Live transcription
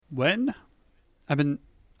When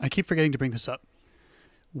I keep forgetting to bring this up.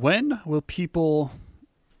 When will people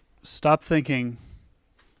stop thinking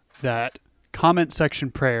that comment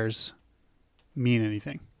section prayers mean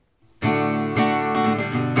anything?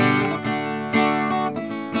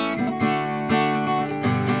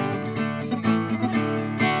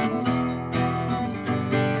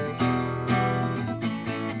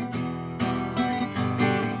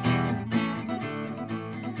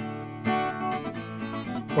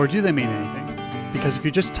 Or do they mean anything? Because if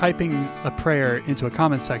you're just typing a prayer into a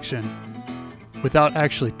comment section without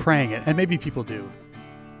actually praying it, and maybe people do,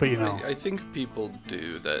 but I think people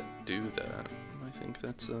do that. I think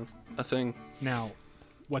that's a thing. Now,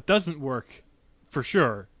 what doesn't work for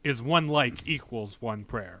sure is one like equals one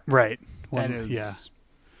prayer. right? That is, yeah.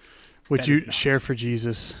 Would that you is not. share for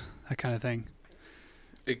Jesus? That kind of thing.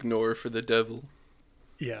 Ignore for the devil.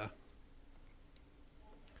 Yeah.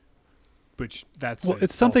 Which that's Well, a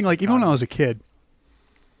it's something false like even when I dichotomy. was a kid,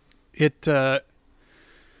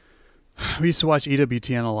 we used to watch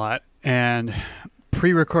EWTN a lot, and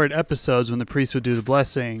pre-recorded episodes when the priest would do the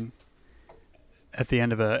blessing at the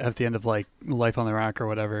end of like Life on the Rock or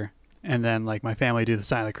whatever, and then like my family do the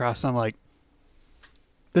sign of the cross. And I'm like,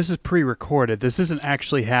 this is pre-recorded. This isn't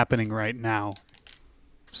actually happening right now.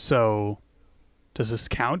 So, does this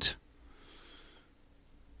count?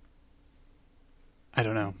 I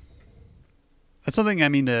don't know. That's something I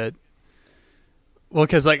mean to. Well,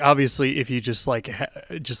 because like obviously, if you just like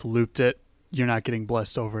just looped it, you're not getting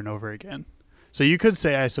blessed over and over again. So you could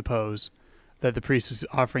say, I suppose, that the priest is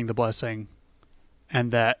offering the blessing,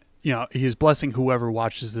 and that he's blessing whoever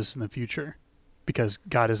watches this in the future, because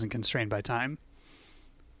God isn't constrained by time.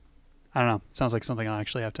 I don't know. Sounds like something I'll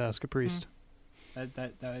actually have to ask a priest.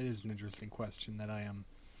 That is an interesting question that I am.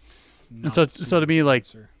 And so to me, like,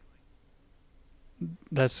 answer.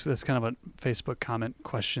 That's kind of what Facebook comment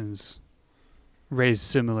questions raise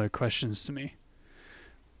similar questions to me.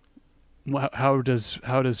 How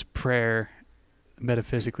does prayer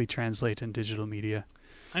metaphysically translate in digital media?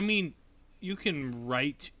 I mean, you can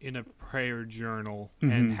write in a prayer journal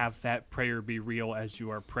Mhm. and have that prayer be real as you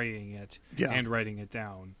are praying it Yeah. and writing it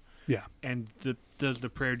down. Yeah. And does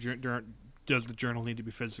the journal need to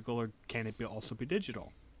be physical, or can it also be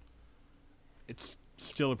digital? It's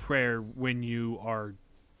still a prayer when you are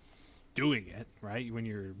doing it, right? When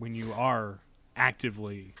you are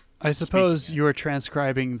actively I suppose speaking it. you are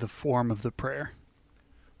transcribing the form of the prayer.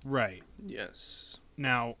 right. Yes.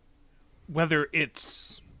 Now, whether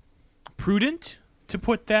it's prudent to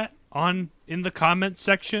put that in the comments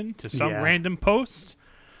section to some Yeah. random post,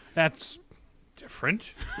 that's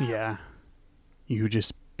different. Yeah. You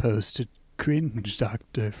just posted cringe,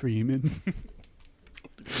 Dr. Freeman.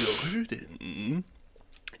 Gordon,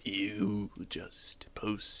 you just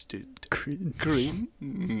posted Cringe.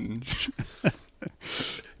 cringe.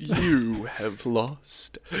 You have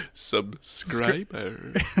lost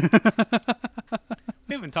subscriber.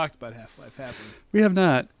 We haven't talked about Half-Life, have we? We have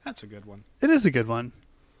not. That's a good one. It is a good one.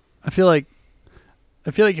 I feel like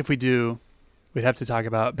if we do, we'd have to talk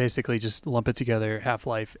about basically just lump it together,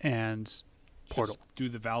 Half-Life and Portal. Just do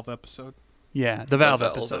the Valve episode. Yeah, the Valve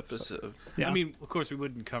episode. Yeah. I mean, of course, we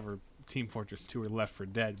wouldn't cover Team Fortress 2 or Left 4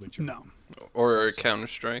 Dead, which are, no. Or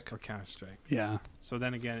Counter-Strike. or Counter-Strike. Yeah. So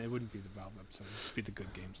then again, it wouldn't be the Valve episode. It'd just be the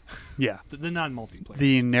good games. Yeah. The non-multiplayer.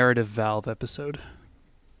 The narrative Valve episode.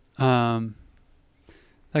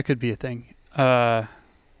 That could be a thing. What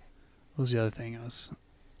was the other thing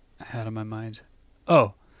I had on my mind?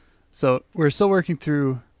 Oh, so we're still working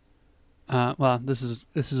through. Well, this is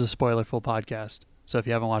a spoiler-full podcast. So if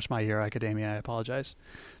you haven't watched My Hero Academia, I apologize.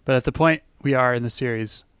 But at the point we are in the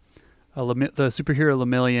series, the superhero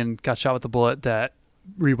Lemillion got shot with a bullet that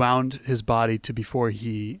rewound his body to before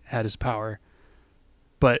he had his power.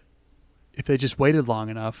 But if they just waited long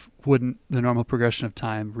enough, wouldn't the normal progression of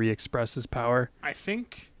time re-express his power? I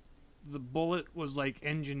think the bullet was like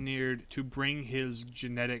engineered to bring his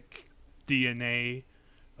genetic DNA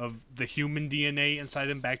of the human DNA inside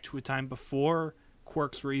him back to a time before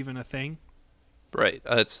quirks were even a thing. Right.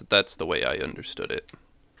 That's the way I understood it.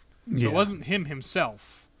 So it wasn't him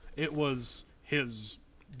himself. It was his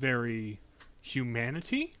very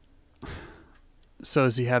humanity. So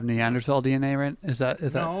does he have Neanderthal DNA, right? Is that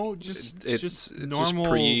No, just It's normal.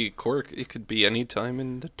 just pre-Cork. It could be any time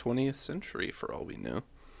in the 20th century for all we know.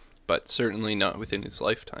 But certainly not within his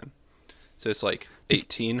lifetime. So it's like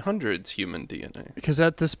 1800s human DNA. Because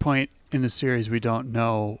at this point in the series, we don't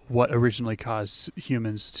know what originally caused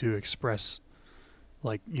humans to express,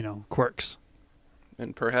 like, quirks.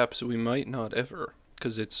 And perhaps we might not ever.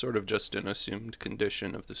 because it's sort of just an assumed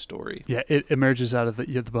condition of the story. Yeah, it emerges out of the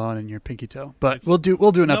bone in your pinky toe. But It's-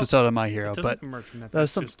 we'll do an no, episode on My Hero. It doesn't But emerge from that.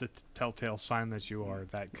 that's That's just a telltale sign that you are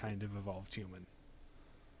that kind of evolved human.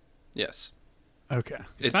 Yes. okay,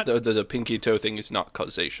 It's not- The pinky toe thing is not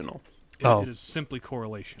causational. Oh. It is simply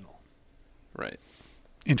correlational. Right.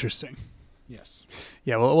 interesting. Yes.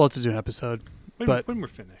 Yeah, we'll have to do an episode. But- when we're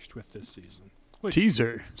finished with this season. Which-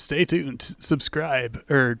 Teaser. Stay tuned. Subscribe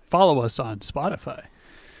or follow us on Spotify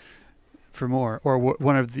for more, or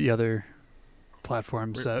one of the other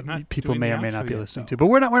platforms We're that not people doing may the or may outro not be yet, listening though. to. But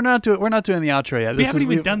we're not doing the outro yet. We haven't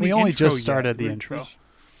even done the we only intro just started yet. the We're- intro.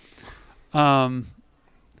 we're-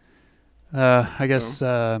 I guess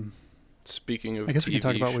Speaking of I guess we can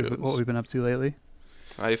talk about shows, what we've been up to lately.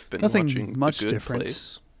 I've been Nothing watching much The Good different.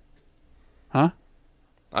 Place. Huh?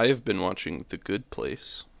 I have been watching The Good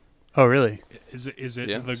Place. Oh, really? Is it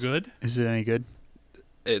Yes. the good? Is it any good?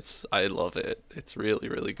 I love it. It's really,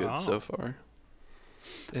 really good Oh. so far.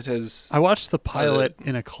 It has. I watched the pilot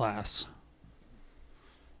in a class,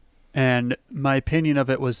 and my opinion of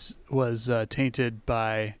it was tainted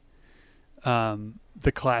by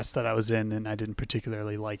the class that I was in, and I didn't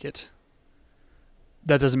particularly like it.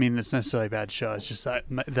 That doesn't mean it's necessarily a bad show. It's just that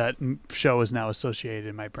that show is now associated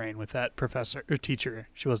in my brain with that professor or teacher.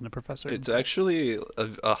 She wasn't a professor. It's actually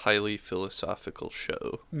a highly philosophical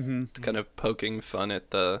show. Mm-hmm. It's kind of poking fun at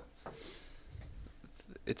the.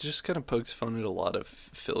 It just kind of pokes fun at a lot of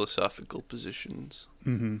philosophical positions.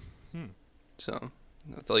 Mm-hmm. So,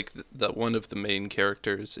 like, that one of the main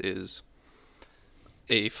characters is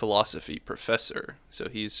a philosophy professor. So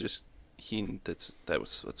he's just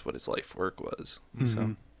that's what his life work was.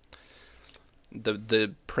 Mm-hmm. So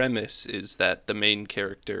the premise is that the main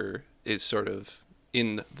character is sort of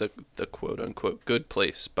in the quote unquote good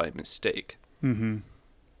place by mistake. Mm-hmm.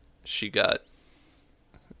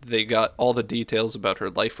 They got all the details about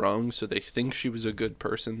her life wrong, so they think she was a good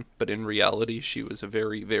person, but in reality she was a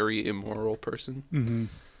very, very immoral person. Mm-hmm.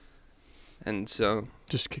 And so,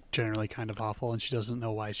 Just generally kind of awful, and she doesn't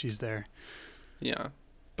know why she's there. yeah.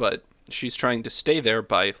 But she's trying to stay there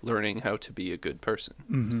by learning how to be a good person.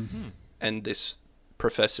 Mm-hmm. And this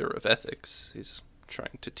professor of ethics is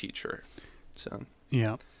trying to teach her. So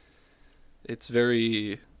Yeah. it's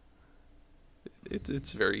very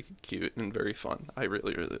cute and very fun. I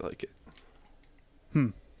really, really like it.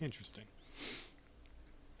 Interesting.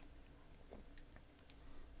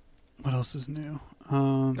 What else is new?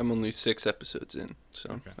 I'm only 6 episodes in, so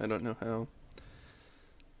Okay. I don't know how.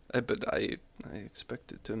 But I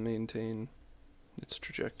expect it to maintain its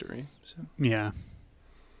trajectory. So Yeah.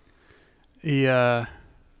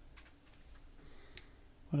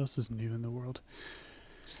 What else is new in the world?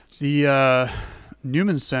 The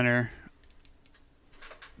Newman Center,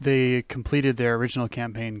 they completed their original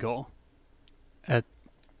campaign goal at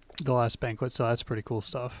the last banquet, so that's pretty cool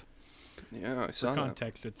stuff. yeah, I For saw that.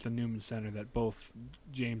 context, it's the Newman Center that both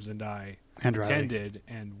James and I And Riley. attended,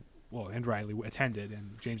 and Riley attended,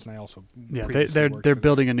 and James and I also. Yeah, previously they're worked they're for them.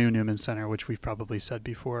 building a new Newman Center, which we've probably said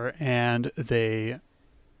before, and they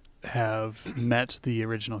have met the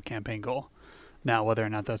original campaign goal. Now, whether or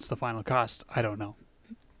not that's the final cost, I don't know.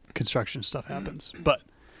 Construction stuff happens, but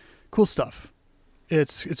cool stuff.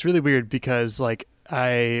 It's really weird because like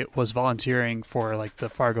I was volunteering for like the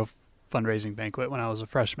Fargo fundraising banquet when I was a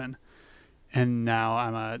freshman, and now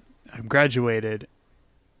I'm graduated,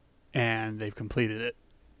 and they've completed it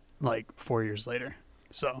like 4 years later.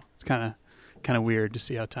 So it's kind of weird to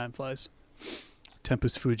see how time flies.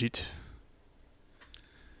 Tempus fugit,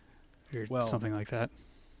 or Well- something like that.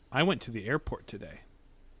 I went to the airport today.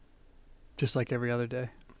 Just like every other day.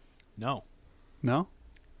 No,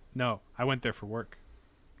 I went there for work.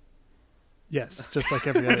 Yes, just like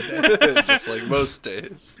every other day. Just like most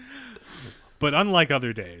days. But unlike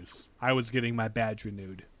other days, I was getting my badge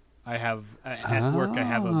renewed. I have at work. I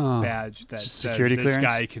have a Oh. badge that Just says security this clearance?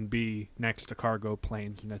 guy can be next to cargo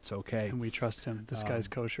planes, and it's okay. And we trust him. This guy's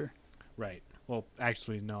Um, kosher. Right. Well,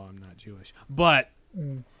 actually, no, I'm not Jewish. But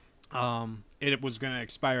it was going to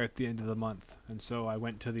expire at the end of the month, and so I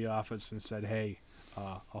went to the office and said, "Hey,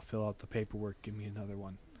 I'll fill out the paperwork. Give me another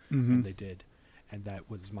one." Mm-hmm. And they did, and that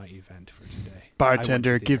was my event for today. I went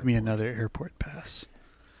Bartender, to the give me airport. another airport pass.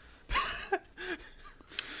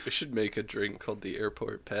 We should make a drink called the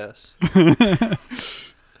Airport Pass. I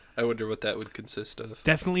wonder what that would consist of.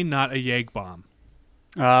 Definitely not a Yeg bomb.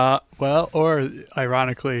 Well, or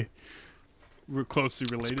ironically, We're closely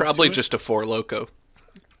related. It's probably to it. just a Four Loko.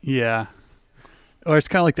 yeah. Or it's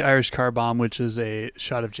kind of like the Irish car bomb, which is a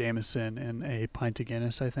shot of Jameson and a pint of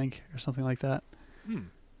Guinness, I think, or something like that.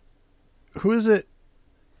 Who is it?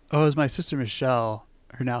 Oh, it was my sister Michelle,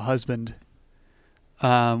 her now husband.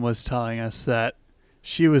 was telling us that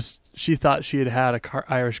she thought she had a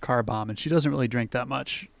Irish car bomb, and she doesn't really drink that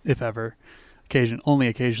much, if ever, only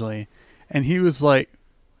occasionally. And he was like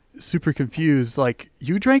super confused, like,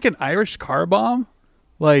 you drank an Irish car bomb?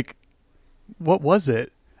 Like, what was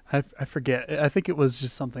it? I forget. I think it was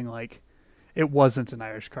just something like, it wasn't an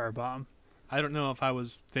Irish car bomb. I don't know if I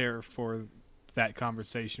was there for that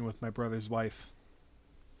conversation with my brother's wife.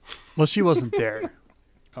 Well, she wasn't there.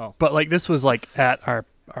 Oh. But like this was like at our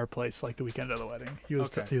place, like the weekend of the wedding. He was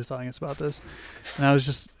Okay. he was telling us about this, and I was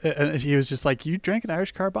just, and he was just like, "You drank an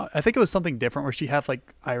Irish car bomb?" I think it was something different where she had like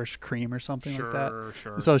Irish cream or something like that.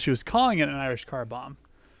 Sure. So she was calling it an Irish car bomb,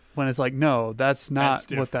 when it's like, no, that's not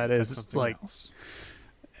That's what that different. is. That's It's something like, else.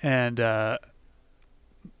 and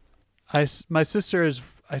my sister is,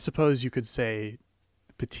 I suppose you could say,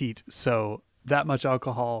 petite, so that much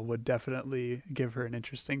alcohol would definitely give her an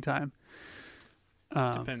interesting time.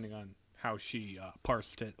 Depending on how she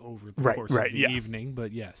parsed it over the Right, course right, of the yeah. evening,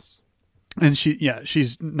 but yes. And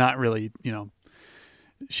she's not really,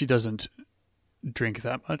 she doesn't drink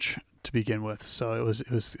that much to begin with, so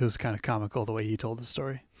it was kind of comical the way he told the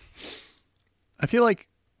story. I feel like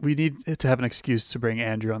we need to have an excuse to bring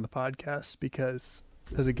Andrew on the podcast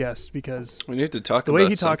as a guest, because We need to talk the way about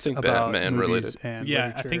he talks something about Batman movies related. and Yeah, I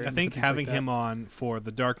literature think and things having like that. him on for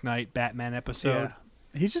the Dark Knight Batman episode.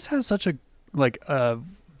 Yeah. He just has such a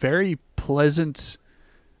very pleasant,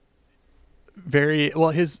 very well.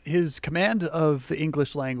 His command of the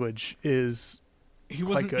English language is He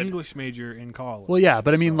was an good. English major in college. well, yeah.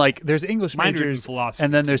 But I mean, so- like, there's English Mine are in majors, philosophy,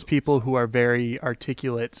 and then there's too, people so. who are very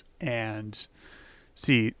articulate and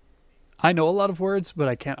see. I know a lot of words, but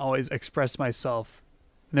I can't always express myself.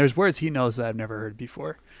 And there's words he knows that I've never heard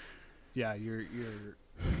before. Yeah,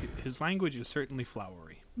 his language is certainly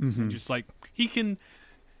flowery. Mm-hmm. And just like he can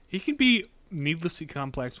be needlessly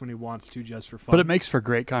complex when he wants to, just for fun. But it makes for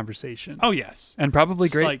great conversation. Oh yes, And probably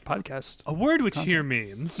It's great like- podcast. a word which Content. here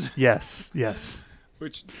means. Yes.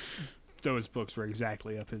 Which those books were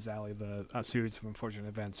exactly up his alley. The series of unfortunate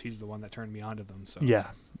events. He's the one that turned me onto them. So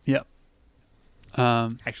Yeah. Yep.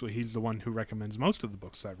 actually, he's the one who recommends most of the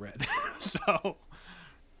books I've read. So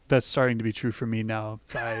That's starting to be true for me now.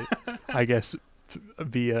 I guess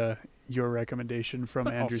via your recommendation from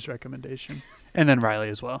But Andrew's also- recommendation, and then Riley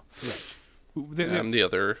as well. I'm the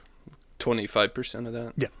other 25% of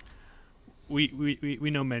that.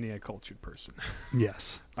 We know many a cultured person.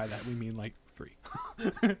 Yes. By that we mean like 3.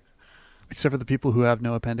 Except for the people who have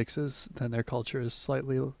no appendixes, then their culture is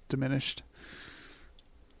slightly diminished.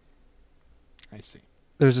 I see.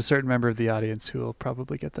 There's a certain member of the audience who will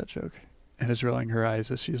probably get that joke and is rolling her eyes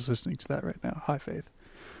as she's listening to that right now. Hi, Faith.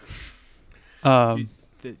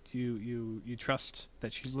 That you trust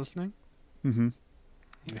that she's listening. Mm-hmm.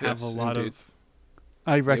 You have a Yes, lot indeed. of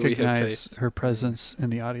I we have recognize faith. her presence in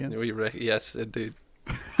the audience. Yes, indeed.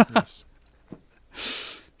 yes.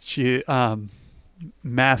 She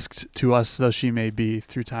masked to us though she may be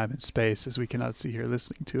through time and space, as we cannot see her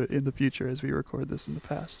listening to it in the future as we record this in the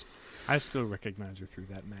past. I still recognize her through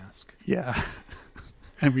that mask. Yeah.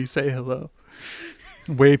 And we say hello.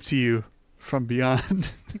 Wave to you from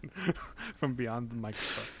beyond. From beyond the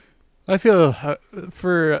microphone. I feel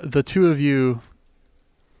for the two of you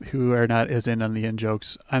who are not as in on the in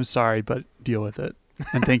jokes, I'm sorry, but deal with it.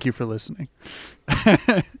 And thank you for listening.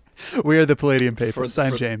 We are the Palladium Papists.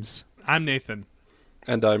 I'm for- James. I'm Nathan.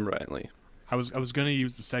 And I'm Riley. I was going to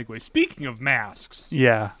use the segue. Speaking of masks,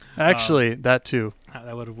 Yeah. Actually, that too.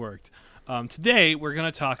 that would have worked. Today we're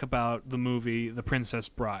going to talk about the movie The Princess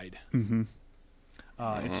Bride. Mm-hmm.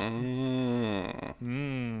 It's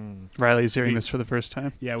Riley's hearing We- this for the first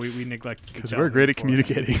time. yeah, we neglected to Because tell we're him great at beforehand.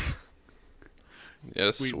 communicating.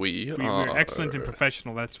 Yes, We're excellent and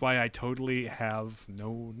professional. That's why I totally have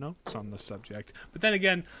no notes on the subject. But then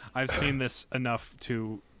again, I've seen this enough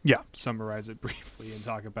to Yeah. summarize it briefly and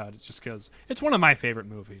talk about it, just because it's one of my favorite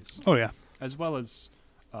movies, Oh, yeah. as well as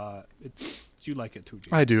you like it too,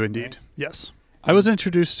 James. I do right? indeed. Yes. I was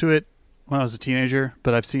introduced to it when I was a teenager,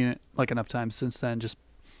 but I've seen it like enough times since then. It's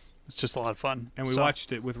just a lot of fun. And we So,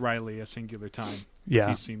 watched it with Riley a singular time. Yeah.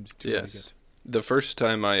 He seemed to like Yes. it. The first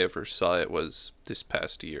time I ever saw it was this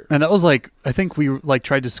past year. And that was like, I think we like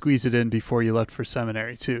tried to squeeze it in before you left for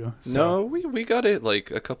seminary too. So. No, we got it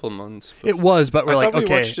like a couple months. It was, but we're I like, thought we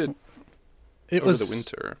okay. watched it It over was the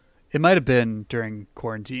winter. It might have been during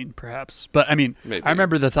quarantine, perhaps. But I mean, Maybe. I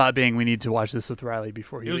remember the thought being, we need to watch this with Riley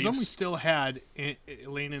before he It was leaves. when we still had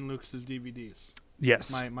Elaine and Lucas's DVDs.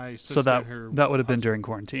 Yes. My sister So that and her that would have been husband. during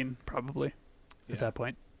quarantine, probably. Yeah. At that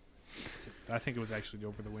point. I think it was actually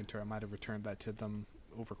over the winter. I might have returned that to them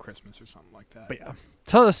over Christmas or something like that. But yeah,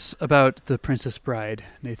 tell us about The Princess Bride,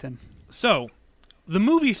 Nathan. So, The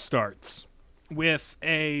movie starts with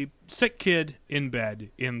a sick kid in bed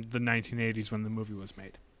in the 1980s when the movie was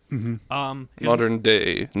made. Mm-hmm. Modern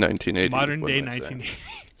day 1980. Modern what day am I saying?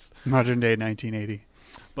 1980s. Modern day 1980.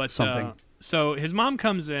 But Something. So his mom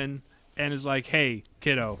comes in and is like, "Hey,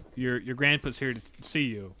 kiddo, your grandpa's here to see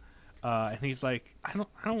you." And he's like, "I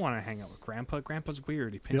don't want to hang out with Grandpa. Grandpa's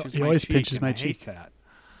weird. He pinches he my always cheek. pinches and my I cheek." hate that."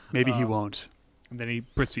 Maybe he won't. And then he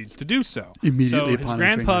proceeds to do so. Immediately so his upon entering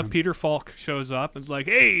grandpa, the room. Peter Falk, shows up and is like,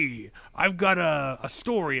 "Hey, I've got a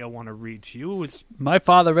story I want to read to you." My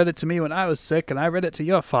father read it to me when I was sick, and I read it to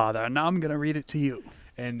your father, and now I'm going to read it to you.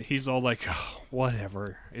 And he's all like, oh,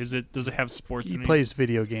 "Whatever. Does it have sports He in it?" plays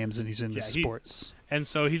video games, and he's into Yeah, sports. And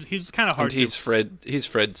so he's kind of hard. And he's to,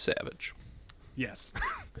 Fred Savage. Yes.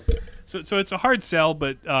 so it's a hard sell,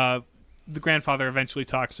 but the grandfather eventually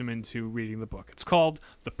talks him into reading the book. It's called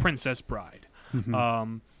The Princess Bride.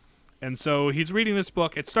 Mm-hmm. And so he's reading this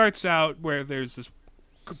book. It starts out where there's this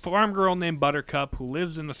farm girl named Buttercup who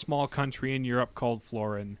lives in a small country in Europe called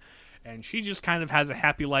Florin, and she just kind of has a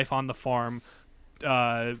happy life on the farm.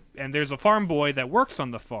 And there's a farm boy that works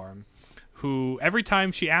on the farm who every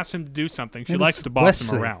time she asks him to do something, she And likes it's to boss him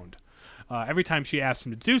Wesley. around. Every time she asks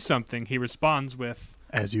him to do something, he responds with,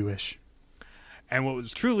 As you wish. and what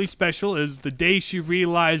was truly special is the day she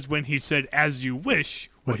realized when he said, "As you wish,"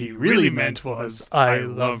 What he really meant was, I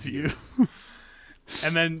love you.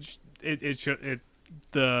 And then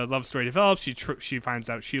the love story develops. She finds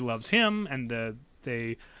out she loves him, and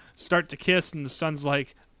they start to kiss. And the son's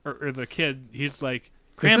like, or the kid, he's like,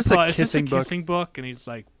 "Grandpa, is this a kissing book?" And he's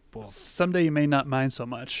like, "Well, Someday you may not mind so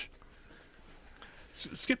much.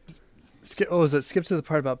 skip." Skip. What was it? Skip to the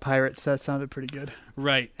part about pirates. That sounded pretty good.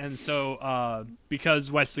 Right, and so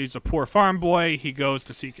because Wesley's a poor farm boy, he goes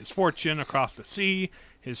to seek his fortune across the sea.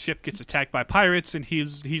 His ship gets attacked by pirates, and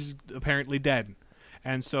he's apparently dead.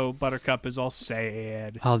 And so Buttercup is all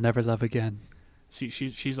sad. I'll never love again.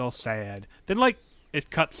 She's all sad. Then like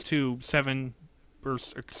it cuts to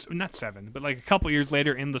not 7, but like a couple years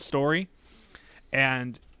later in the story,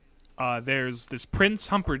 and there's this Prince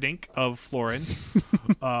Humperdinck of Florin,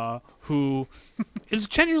 who is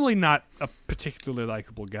generally not a particularly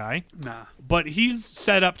likable guy. Nah. But he's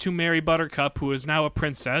set up to marry Buttercup, who is now a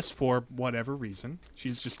princess for whatever reason.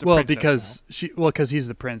 She's just a princess because he's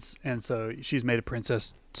the prince, and so she's made a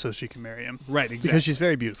princess so she can marry him. now. Right, exactly. Because she's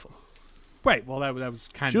very beautiful. Right, well, that was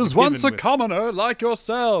kind She of was a once given a commoner like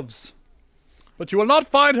yourselves, but you will not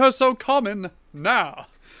find her so common now.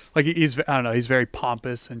 Like he's, I don't know, he's very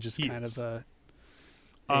pompous and just He kind is. of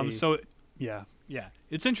So, yeah. yeah,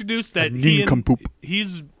 it's introduced that nincompoop.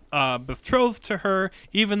 he's betrothed to her,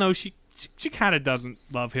 even though she kind of doesn't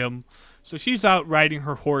love him. So she's out riding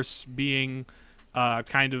her horse, being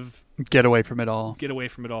kind of Get away from it all. get away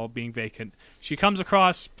from it all, being vacant. She comes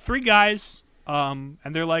across 3 guys, and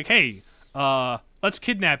they're like, "Hey, let's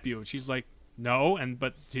kidnap you." And she's like, "No,"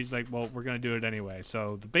 but she's like, "Well, we're gonna do it anyway."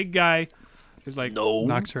 So the big guy is like, No.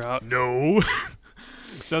 Knocks her out. "No."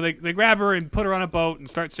 So they grab her and put her on a boat and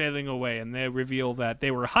start sailing away, and they reveal that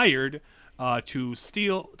they were hired to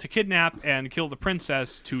kidnap and kill the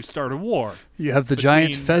princess to start a war. You have the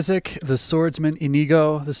giant Between- Fezzik, the swordsman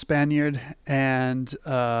Inigo, the Spaniard, and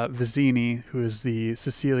Vizzini, who is the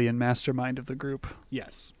Sicilian mastermind of the group.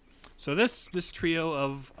 Yes. So this trio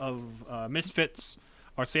of misfits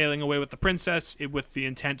are sailing away with the princess with the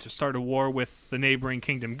intent to start a war with the neighboring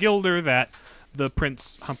kingdom Gilder that the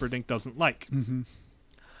Prince Humperdinck doesn't like. Mm-hmm.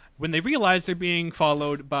 When they realize they're being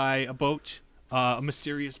followed by a boat, a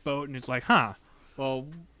mysterious boat, and it's like, well,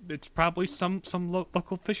 it's probably some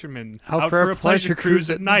local fisherman Out out for for a pleasure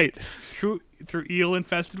cruise at night. through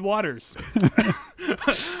eel-infested waters.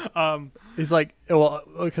 He's like, well,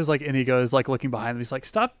 because like Inigo is like looking behind him. He's like,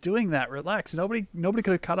 stop doing that. Relax. Nobody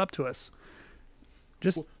could have caught up to us.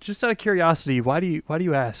 Just out of curiosity, why do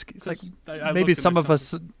you ask? It's like I maybe looked and some there's of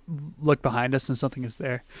us look behind us and something is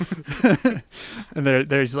there, and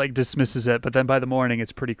there's like dismisses it. But then by the morning,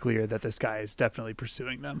 it's pretty clear that this guy is definitely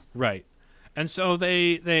pursuing them. Right. And so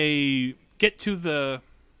they get to the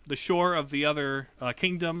shore of the other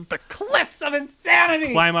kingdom, The cliffs of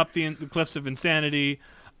insanity. climb up the cliffs of insanity,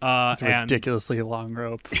 It's a and ridiculously long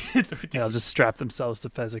rope. it's ridiculous. They'll just strap themselves to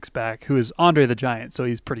Fezzik's back, who is Andre the Giant, so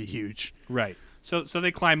he's pretty huge. Right. So they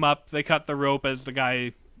climb up. They cut the rope as the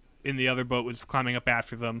guy in the other boat was climbing up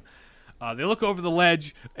after them. They look over the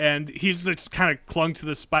ledge, and he's just kind of clung to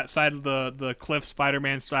the side of the cliff,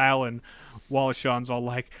 Spider-Man style, and Wallace Shawn's all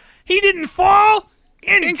like, "He didn't fall?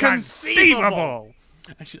 Inconceivable!"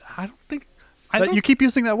 And I don't think... But you keep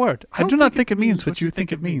using that word. I don't do not think think it means what you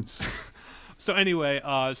think it means. So anyway,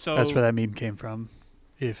 That's where that meme came from.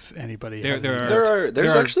 if anybody. There has are- There's there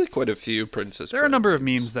are- actually quite a few Princess. There are a number of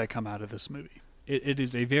Bride memes that come out of this movie. It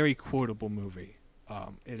is a very quotable movie.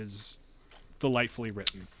 It is delightfully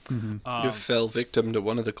written. You fell victim to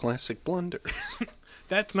one of the classic blunders.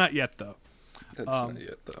 That's not yet though. That's not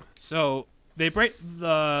yet though. So they break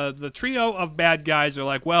the trio of bad guys are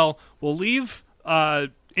like, well, we'll leave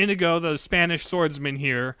Inigo, the Spanish swordsman,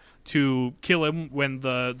 here to kill him when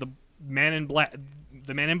the man in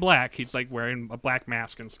black, he's like wearing a black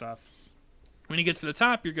mask and stuff. When he gets to the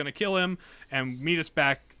top, you're gonna kill him and meet us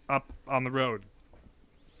back up on the road.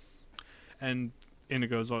 And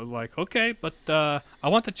Inigo's like, okay, but I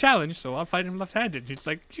want the challenge, so I'll fight him left-handed. He's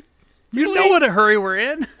like, You know what a hurry we're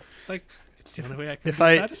in. It's like, it's the only way I can If be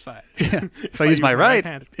I- satisfied. If I use my right,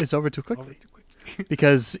 hand, it's over too over quickly. too quickly.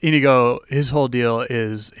 Because Inigo, his whole deal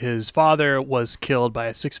is his father was killed by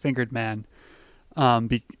a six-fingered man.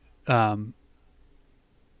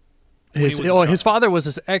 His was a child. his father was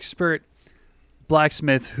this expert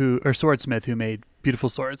blacksmith or swordsmith who made beautiful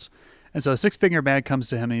swords. And so a six-fingered man comes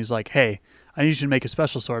to him and he's like, "Hey, I need you to make a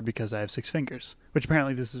special sword because I have 6 fingers." Which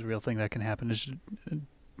apparently this is a real thing that can happen. It's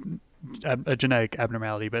a genetic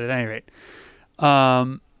abnormality, but at any rate,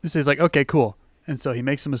 so he's like, "Okay, cool." And so he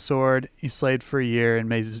makes him a sword. He slaved for a year and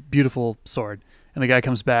made this beautiful sword. And the guy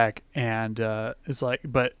comes back and is like,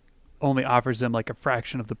 but only offers him like a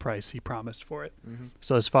fraction of the price he promised for it. Mm-hmm.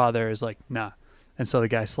 So his father is like, "Nah." And so the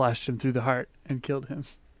guy slashed him through the heart and killed him.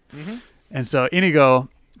 Mm-hmm. And so Inigo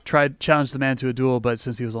challenged the man to a duel, but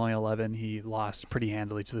since he was only 11, he lost pretty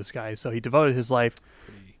handily to this guy. So he devoted his life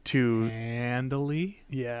to Handily.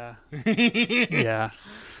 yeah. Yeah.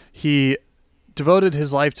 He devoted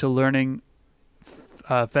his life to learning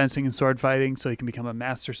fencing and sword fighting so he can become a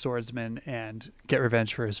master swordsman and get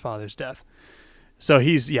revenge for his father's death. So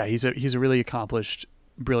he's a really accomplished,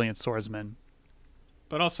 brilliant swordsman.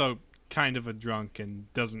 But also kind of a drunk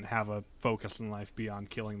and doesn't have a focus in life beyond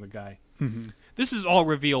killing the guy. Mm-hmm. This is all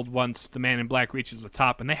revealed once the man in black reaches the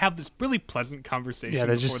top, and they have this really pleasant conversation. Yeah,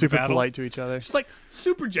 they're just before super the battle. polite to each other. Just like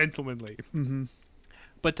super gentlemanly. Mm-hmm.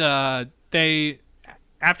 But they,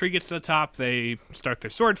 after he gets to the top, they start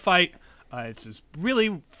their sword fight. It's this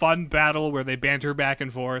really fun battle where they banter back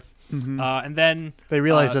and forth, and then They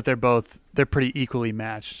realize that they're pretty equally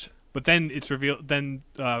matched. but then it's revealed. Then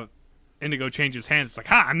Indigo changes hands. It's like,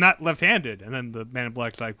 "Ha! I'm not left-handed." And then the man in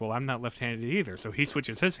black's like, "Well, I'm not left-handed either." So he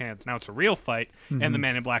switches his hands. Now it's a real fight, and the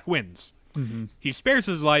man in black wins. Mm-hmm. He spares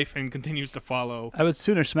his life and continues to follow. I would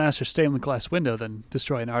sooner smash a stained glass window than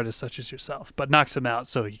destroy an artist such as yourself, but knocks him out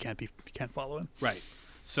so he can't follow him. Right.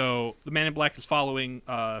 So the man in black is following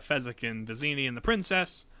Fezzik and Vizzini and the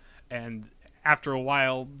princess, and after a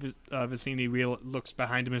while, Vizzini looks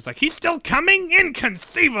behind him and is like, "He's still coming?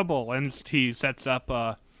 Inconceivable!" And he sets up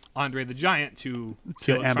Andre the Giant to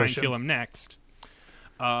try and ambush him. kill him next.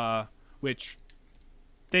 Which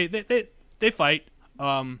they fight.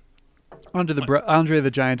 Andre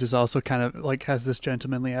the Giant is also kind of like has this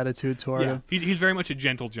gentlemanly attitude toward him. He's very much a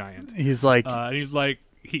gentle giant. He's like, And he's like,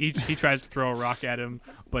 he tries to throw a rock at him,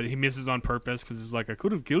 but he misses on purpose because he's like, "I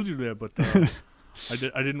could have killed you there, but I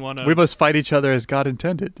didn't want to." we must fight each other as God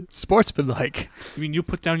intended. Sportsmanlike. I mean, you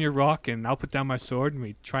put down your rock and I'll put down my sword, and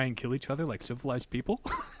we try and kill each other like civilized people.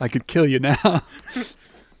 I could kill you now.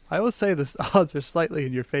 I will say the odds are slightly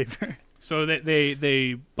in your favor. So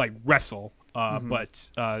they like wrestle,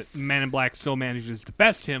 but Man in Black still manages to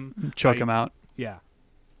best him, Choke by- him out. Yeah.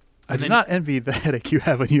 I And do then- not envy the headache you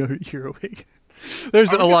have when you're awake.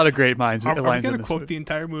 There's Are a we lot of great lines. Are we lines going in to this quote movie. the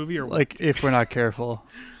entire movie or what? Like if we're not careful.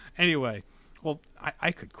 Anyway, well,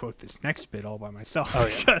 I could quote this next bit all by myself Oh,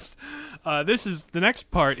 yeah. because this is the next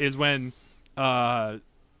part is when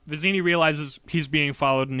Vizzini realizes he's being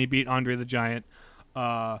followed and he beat Andre the Giant.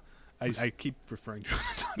 I keep referring to him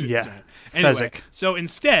as Andre Yeah, the Giant. Anyway, Fezzik. so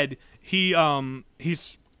instead he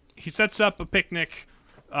sets up a picnic.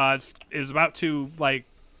 Is about to like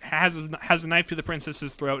has a knife to the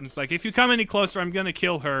princess's throat and it's like, "If you come any closer, I'm gonna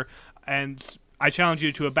kill her, and I challenge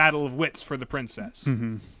you to a battle of wits for the princess."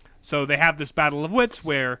 Mm-hmm. So they have this battle of wits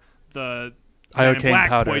where the man in Iocane black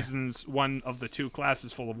powder. poisons one of the two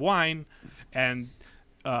glasses full of wine, and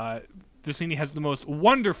Vizzini has the most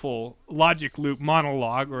wonderful logic loop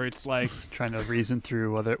monologue where it's like, Trying to reason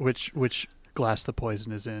through which glass the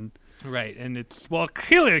poison is in. right, and it's, well,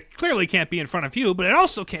 clearly can't be in front of you, but it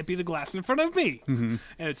also can't be the glass in front of me, Mm-hmm.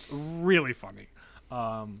 and it's really funny.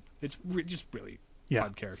 It's just really Yeah.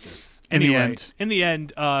 fun character. In the Anyway, end. in the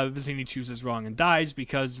end, Vizzini chooses wrong and dies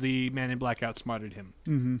because the man in black outsmarted him.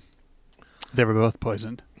 Mm-hmm. They were both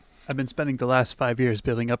poisoned. I've been spending the last 5 years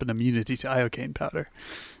building up an immunity to iocane powder.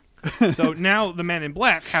 So now the man in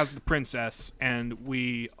black has the princess, and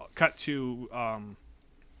we cut to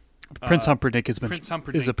Prince Humperdinck is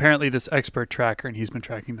Humperdinck, apparently this expert tracker, and he's been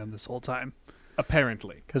tracking them this whole time.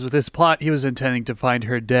 apparently. Because with this plot, he was intending to find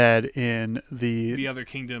her dead in the other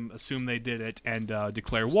kingdom assume they did it and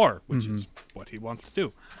declare war, which is what he wants to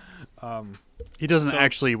do. He doesn't So-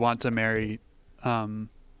 actually want to marry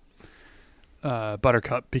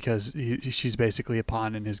Buttercup because she's basically a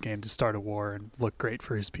pawn in his game to start a war and look great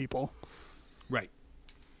for his people. Right.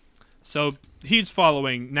 So he's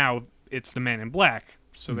following now. It's the Man in Black.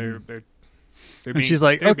 So they're And being, she's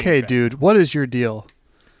like, they're being "Okay, tracked." dude, what is your deal?"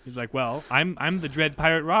 He's like, "Well, I'm the Dread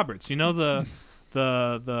Pirate Roberts. You know the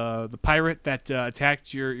pirate that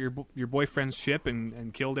attacked your boyfriend's ship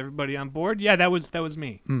and killed everybody on board. Yeah, that was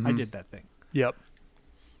me. I did that thing." Yep.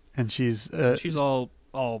 And she's She's all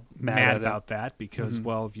mad mad at him. about that because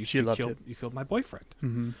well, She loved it. you killed my boyfriend.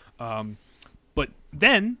 mhm. But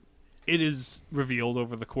then it is revealed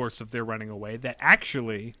over the course of their running away that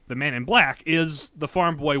actually the Man in Black is the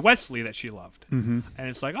farm boy Wesley that she loved, and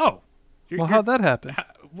it's like, oh, well, how'd that happen?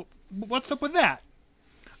 what's up with that?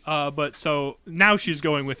 But so now she's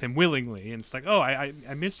going with him willingly, and it's like, oh, I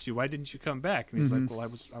missed you. Why didn't you come back? And he's like, well,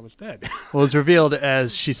 I was dead. Well, it's revealed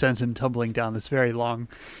as she sends him tumbling down this very long,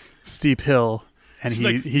 steep hill, and She's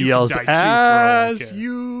like, he "You yells, can die too, for all I "As care."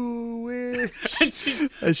 you wish!" And she-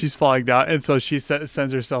 As she's falling down, and so she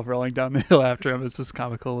sends herself rolling down the hill after him. It's this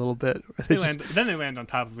comical little bit. where they they just, land, then they land on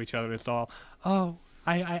top of each other. It's all, oh,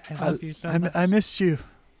 I love you so much. I missed you.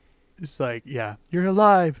 It's like, yeah, you're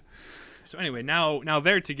alive. So anyway, now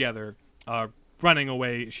they're together, running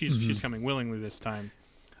away. She's coming willingly this time.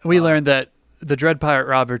 We learned that the Dread Pirate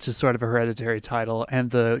Roberts is sort of a hereditary title,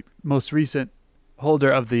 and the most recent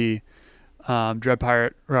holder of the Dread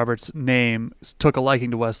Pirate Roberts name took a liking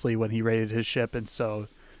to Wesley when he raided his ship, and so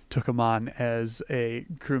took him on as a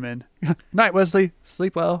crewman. Night, Wesley.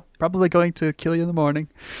 Sleep well. Probably going to kill you in the morning.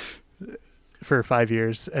 For 5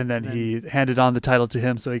 years, and then he handed on the title to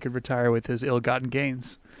him so he could retire with his ill-gotten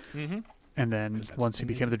gains. Mm-hmm. And then 'Cause that's once he what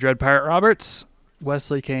they became need. the Dread Pirate Roberts,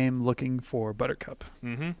 Wesley came looking for Buttercup.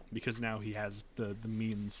 Mm-hmm. Because now he has the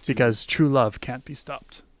means to. Because true love can't be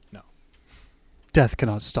stopped. No. Death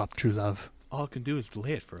cannot stop true love. all it can do is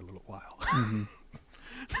delay it for a little while.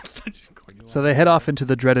 That's such a corny So line. they head off into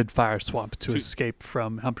the dreaded fire swamp to To- escape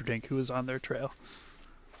from Humperdinck, who is on their trail.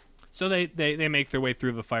 So they make their way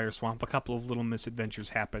through the fire swamp. A couple of little misadventures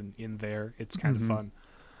happen in there. It's kind of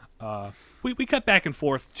fun. We cut back and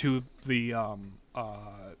forth to the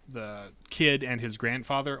kid and his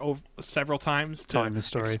grandfather several times to Telling the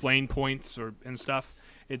story. explain points and stuff.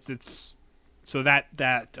 It's so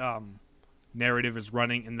that narrative is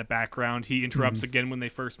running in the background. He interrupts again when they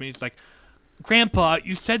first meet. It's like, Grandpa,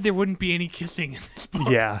 you said there wouldn't be any kissing in this book.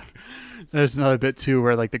 Yeah. There's another bit, too,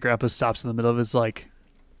 where, like, the grandpa stops in the middle of his, like...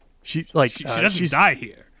 She doesn't she's, die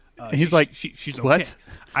here. he's like, she's okay. "What?"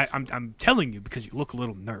 I'm telling you because you look a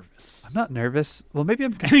little nervous. I'm not nervous. Well, maybe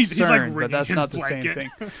I'm concerned, He's like but wringing that's his not the same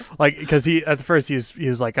blanket. thing. Like, because at first he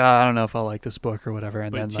was like, I don't know if I'll like this book or whatever,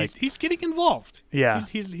 and But then like, he's getting involved. yeah,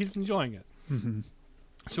 He's enjoying it.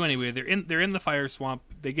 So anyway, they're in the fire swamp.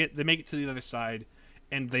 They make it to the other side,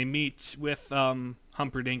 and they meet with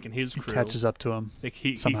Humperdinck and his he crew. catches up to him.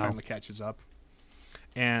 He somehow. finally catches up,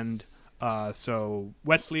 and so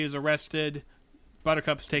Wesley is arrested.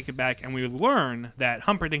 Buttercup's taken back, and we learn that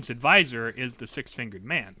Humperdinck's advisor is the six-fingered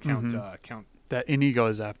man, Count. That Inigo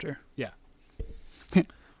is after. Yeah.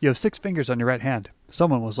 You have 6 fingers on your right hand.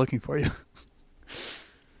 Someone was looking for you.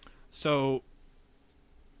 So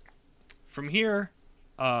from here,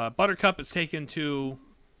 Buttercup is taken to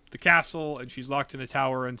the castle, and she's locked in a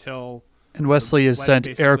tower until And Wesley is Like, sent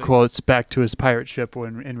air basically- quotes back to his pirate ship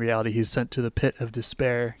when in reality he's sent to the pit of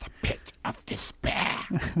despair. Pit of Despair.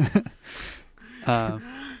 Um,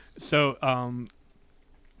 So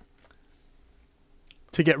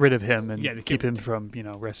to get rid of him and Yeah, to keep get- him from,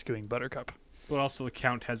 rescuing Buttercup. but also the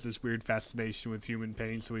Count has this weird fascination with human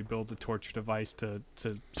pain, so he builds a torture device to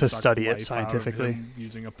To suck study it life out of scientifically. him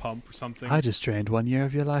using a pump or something. I just drained 1 year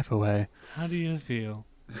of your life away. How do you feel?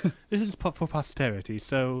 This is for posterity,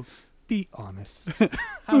 so be honest.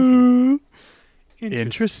 How do you feel?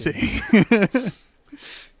 Interesting.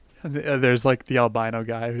 And there's like the albino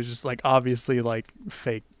guy who's just like obviously like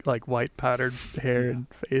fake like white powdered hair and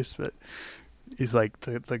face, but he's like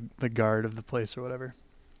the guard of the place or whatever.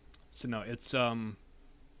 So no, it's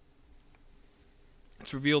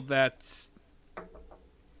revealed that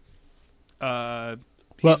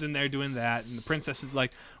he's in there doing that, and the princess is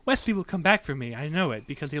like, Wesley will come back for me. I know it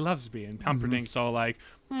because he loves me. And Humperdinck's all like,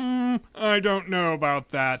 I don't know about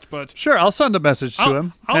that, but Sure, I'll send a message to I'll-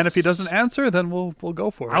 him, I'll and if he s- doesn't answer, then we'll go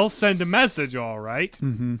for it. I'll send a message, all right.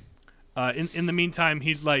 Mm-hmm. In the meantime,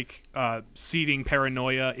 he's like seeding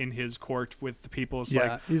paranoia in his court with the people. It's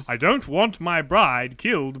like, I don't want my bride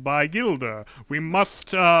killed by Gilda. We must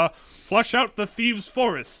flush out the thieves'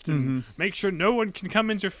 forest and make sure no one can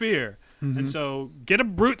come interfere. And so get a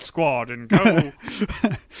brute squad and go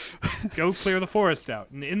go clear the forest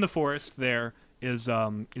out. And in the forest there is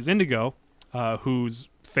Indigo, who's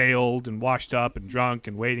failed and washed up and drunk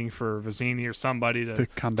and waiting for Vizzini or somebody to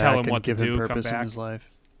come tell back him what and give to do, him come purpose in back. his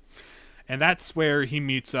life. And that's where he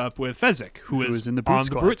meets up with Fezzik, who is in the on Brute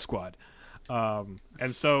the Brute Squad.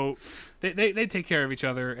 And so they take care of each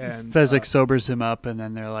other. And Fezzik sobers him up, and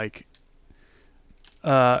then they're like,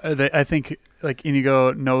 I think like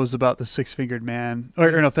Inigo knows about the six-fingered man,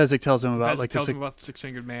 or no, Fezzik tells him about Fezzik tells him about the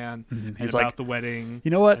six-fingered man, and He's about like, the wedding,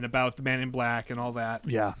 you know what? and about the Man in Black and all that.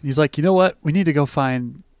 Yeah, he's like, you know what? We need to go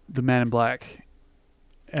find the Man in Black,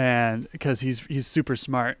 and because he's super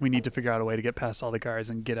smart, we need to figure out a way to get past all the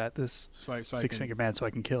guards and get at this six-fingered man so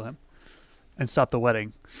I can kill him and stop the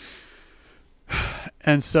wedding.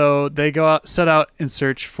 And so they set out in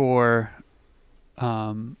search for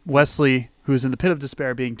Wesley, who's in the pit of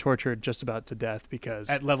despair, being tortured just about to death because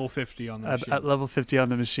At level 50 on the machine. at level 50 on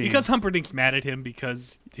the machine. Because Humperdinck's mad at him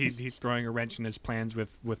because he's throwing a wrench in his plans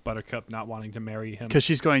with Buttercup not wanting to marry him. Because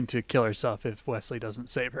she's going to kill herself if Wesley doesn't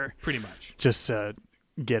save her. Pretty much. Just to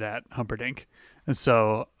get at Humperdinck. And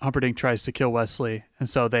so Humperdinck tries to kill Wesley. And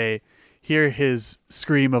so they hear his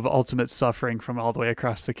scream of ultimate suffering from all the way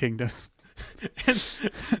across the kingdom. and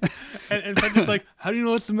Fezzick's like, how do you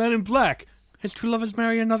know it's the Man in Black? His true love is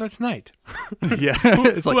marry another tonight. Yeah.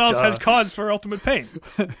 Who else has cause for ultimate pain?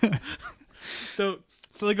 So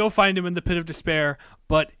they go find him in the pit of despair,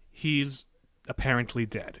 but he's apparently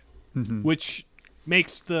dead, which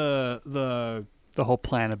makes the whole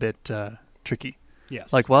plan a bit tricky.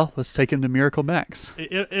 yes. Like, well, let's take him to Miracle Max.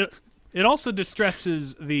 It also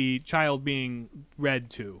distresses the child being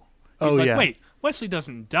read to. He's like, wait, Wesley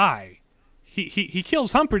doesn't die. He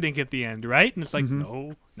kills Humperdinck at the end, right? And it's like,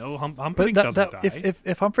 no, Humperdinck doesn't die.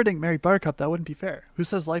 If Humperdinck married Buttercup, that wouldn't be fair. Who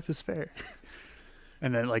says life is fair?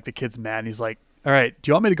 And then like the kid's mad, and he's like, all right, do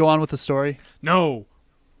you want me to go on with the story? No,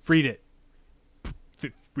 read it.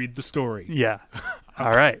 Read the story. Yeah.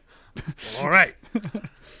 All right. All right.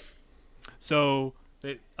 So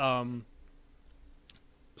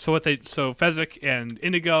Fezzik and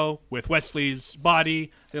Indigo with Wesley's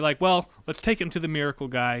body, they're like, well, let's take him to the Miracle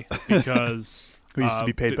Guy because Who used to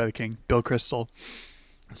be paid by the king, Bill Crystal,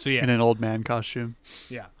 So yeah, in an old man costume.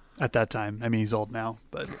 Yeah. At that time, I mean, he's old now,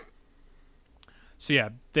 but So yeah,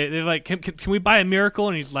 they're like, can we buy a miracle?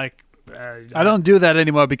 And he's like, I don't do that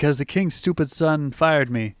anymore because the king's stupid son fired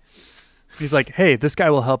me. He's like, hey, this guy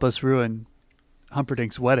will help us ruin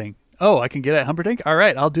Humperdinck's wedding. Oh, I can get at Humperdinck? All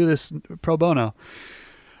right, I'll do this pro bono.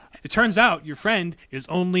 It turns out your friend is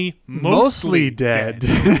only mostly dead.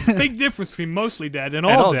 Big difference between mostly dead and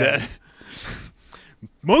all dead.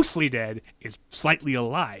 Mostly dead is slightly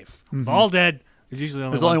alive. If all dead, there's usually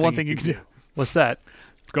only one thing you can do. What's that?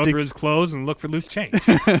 Go through his clothes and look for loose change.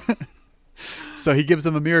 So he gives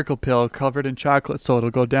him a miracle pill covered in chocolate so it'll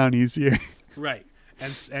go down easier. Right.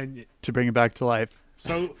 And to bring him back to life.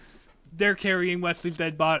 So they're carrying Wesley's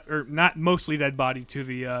dead body, or not mostly dead body, to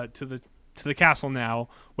the castle now,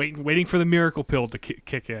 waiting for the miracle pill to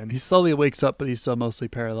kick in. He slowly wakes up, but he's still mostly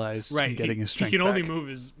paralyzed. Right, and getting his strength He can only back.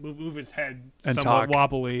 move his head And somewhat talk.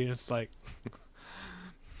 wobbly. And it's like,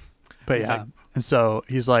 But yeah, and so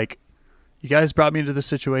he's like, "You guys brought me into this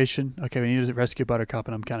situation. Okay, we need to rescue Buttercup,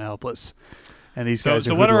 and I'm kind of helpless." And these guys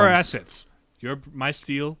are so what are our hoodlums. assets? My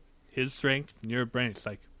steel, his strength, and your brain. It's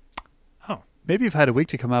like, oh, Maybe you've had a week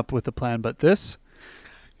to come up with a plan, but this,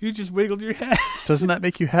 you just wiggled your head. doesn't that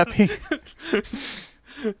make you happy?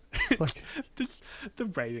 It's like, The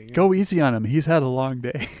writing. go easy on him. He's had a long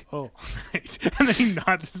day. Oh, right. And then he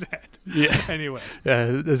nods his head. Yeah. Anyway,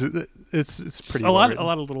 Yeah, it's pretty. a well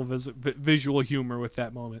lot of little visual humor with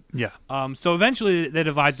that moment. Yeah. So eventually they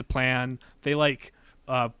devise a plan. They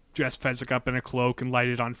dress Fezzik up in a cloak and light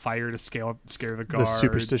it on fire to scare the guards. The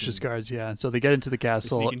superstitious guards, yeah. And so they get into the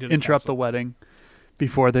castle, sneak into the interrupt castle. the wedding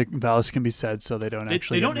before the vows can be said, so they don't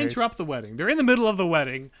actually. They get don't married. interrupt the wedding. They're in the middle of the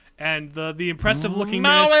wedding, and the impressive looking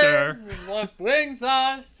minister What brings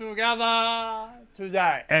us together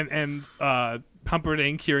today? and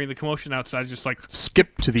Humperdinck, hearing the commotion outside, just like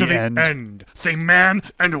Skip to the to end. the end. Say man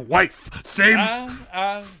and wife. Say and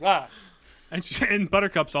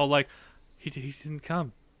Buttercup's all like, he didn't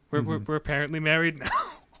come. We're apparently married now.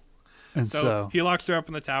 And so he locks her up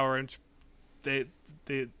in the tower, and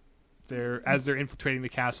they're as they're infiltrating the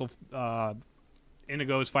castle.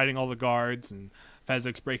 Inigo is fighting all the guards, and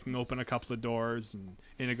Fezzik's breaking open a couple of doors, and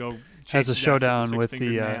Inigo Has a chases after showdown with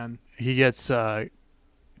six-fingered the. man. He gets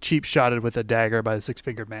cheap shotted with a dagger by the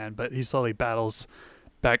six-fingered man, but he slowly battles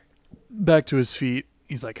back to his feet.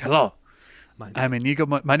 He's like, "Hello, I'm Inigo.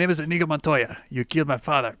 My name is Inigo Montoya. You killed my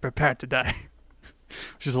father. Prepare to die."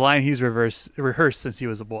 Which is a line he's rehearsed since he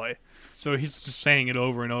was a boy. So he's just saying it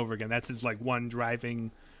over and over again. That's his like one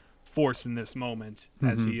driving force in this moment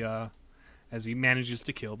as he manages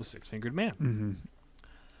to kill the six-fingered man.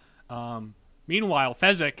 Meanwhile,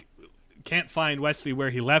 Fezzik can't find Wesley where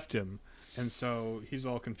he left him, and so he's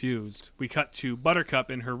all confused. We cut to Buttercup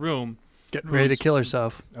in her room, Getting ready to kill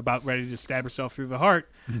herself. about ready to stab herself through the heart,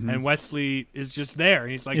 and Wesley is just there.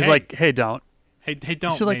 He's like, He's hey, like, "Hey, don't." hey,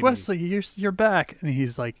 don't. She's like, maybe." "Wesley, you're back," and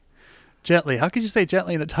he's like, "Gently. How could you say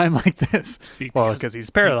gently in a time like this?" Well, because he's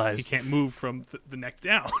paralyzed. He can't move from the neck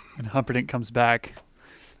down. And Humperdinck comes back,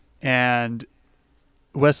 and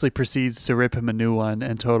Wesley proceeds to rip him a new one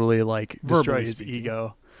and totally like destroy Verbally his speaking.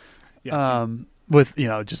 ego. Yes. With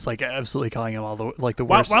just like absolutely calling him all the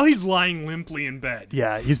worst. While he's lying limply in bed.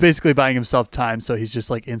 Yeah, he's basically buying himself time, so he's just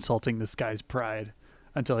like insulting this guy's pride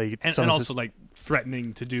until he And summons also like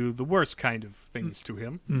threatening to do the worst kind of things to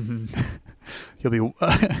him.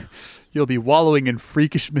 you'll be wallowing in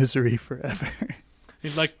freakish misery forever.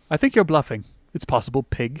 He's like, I think you're bluffing. It's possible,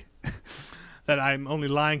 pig. that I'm only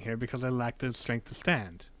lying here because I lack the strength to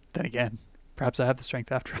stand. Then again, perhaps I have the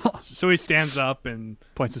strength after all. So he stands up and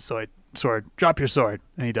Points his sword. Drop your sword.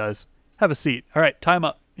 And he does. Have a seat. All right, time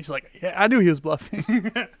up. He's like, yeah, I knew he was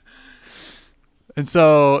bluffing. And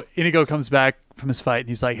so Inigo comes back from his fight, and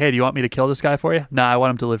he's like, hey, do you want me to kill this guy for you? Nah, I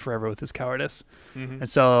want him to live forever with his cowardice. And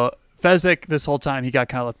so Fezzik, this whole time, he got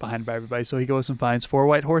kind of left behind by everybody, so he goes and finds 4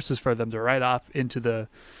 white horses for them to ride off into the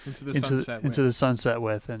sunset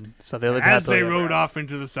with. And so they live as they happily ever rode off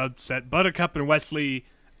into the sunset, Buttercup and Wesley,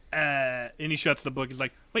 and he shuts the book. He's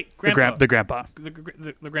like, wait, Grandpa. The grandpa.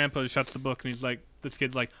 The grandpa shuts the book, and he's like, this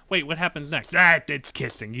kid's like, wait, what happens next? Ah, it's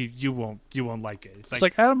kissing. You won't like it. It's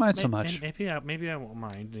like, I don't mind so much. Maybe I won't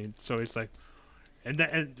mind. And so he's like,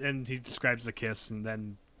 and he describes the kiss, and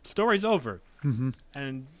then story's over.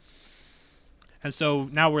 And so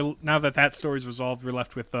now that story's resolved, we're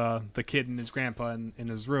left with the kid and his grandpa in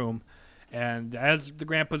his room, and as the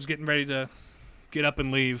grandpa's getting ready to get up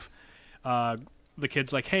and leave, the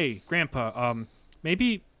kid's like, hey, Grandpa,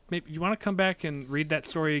 maybe you want to come back and read that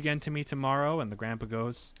story again to me tomorrow? And the grandpa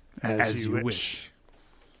goes, as you wish.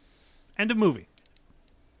 End of movie.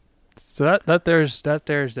 So that there's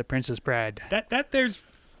the Princess Bride. That there's,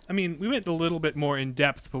 I mean, we went a little bit more in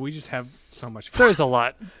depth, but we just have so much fun. There's a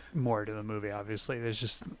lot more to the movie, obviously. There's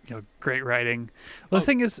just, great writing. Well, the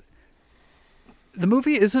thing is, the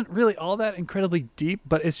movie isn't really all that incredibly deep,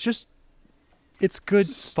 but it's good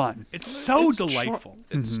fun. It's so It's delightful.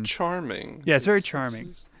 It's charming. Yeah, it's very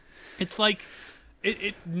charming. It's like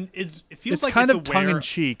it feels It's like kind it's of tongue in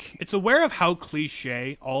cheek. It's aware of how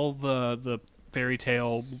cliche all the fairy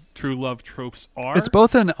tale true love tropes are. It's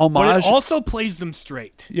both an but homage. it also plays them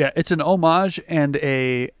straight. Yeah, it's an homage and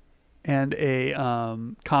a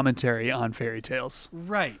commentary on fairy tales.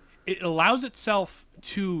 Right. It allows itself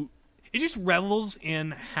to. It just revels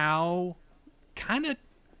in how kind of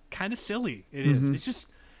silly it is. It's just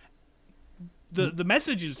the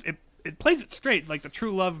message is it plays it straight, like the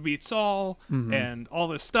true love beats all and all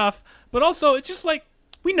this stuff. But also, it's just like,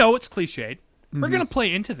 we know it's cliched. We're gonna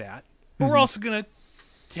play into that, but we're also gonna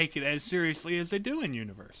take it as seriously as they do in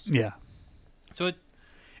Universe. Yeah. So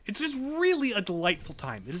it's just really a delightful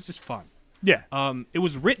time. It is just fun. Yeah. It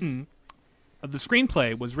was written. The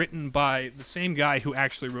screenplay was written by the same guy who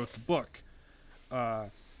actually wrote the book.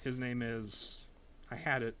 His name is, I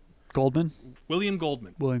had it, Goldman? William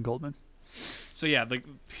Goldman. William Goldman. So yeah,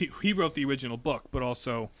 he wrote the original book, but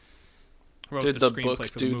also wrote Did the the screenplay book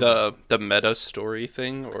for do the movie. the meta story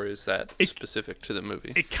thing, or is that specific to the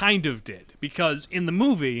movie? It kind of did, because in the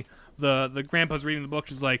movie, the grandpa's reading the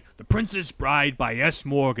book is like, The Princess Bride by S.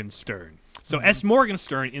 Morgenstern. So S.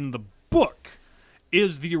 Morgenstern in the book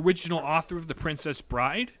is the original author of The Princess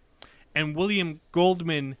Bride, and William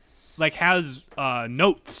Goldman has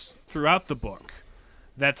notes throughout the book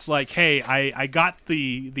that's like, hey, I got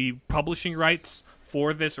the publishing rights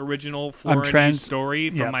for this original Florinese story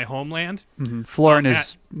from my homeland. Florin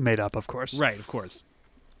is made up, of course. Right, of course.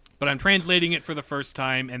 But I'm translating it for the first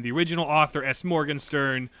time, and the original author, S.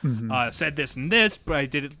 Morgenstern, said this and this, but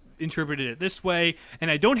I interpreted it this way, and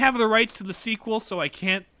I don't have the rights to the sequel, so I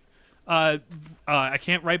can't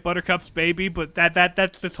write Buttercup's baby, but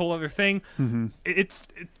that's this whole other thing.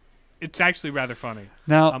 It's actually rather funny.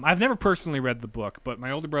 Now, I've never personally read the book, but my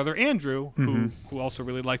older brother Andrew, who also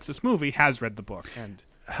really likes this movie, has read the book, and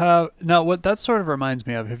Now, what that sort of reminds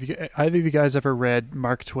me of, have either of you guys ever read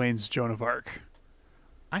Mark Twain's Joan of Arc?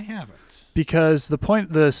 I haven't. Because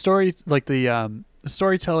the story, like the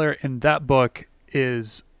storyteller in that book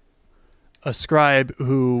is a scribe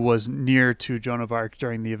who was near to Joan of Arc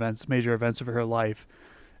during the major events of her life,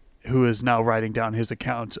 who is now writing down his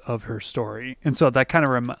account of her story. And so that kind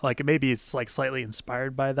of like maybe it's like slightly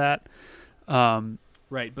inspired by that.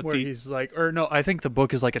 Right, but where he's like, or no, I think the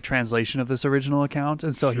book is like a translation of this original account,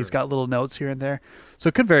 and so he's Sure. got little notes here and there. So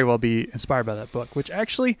it could very well be inspired by that book, which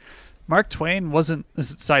actually Mark Twain wasn't, this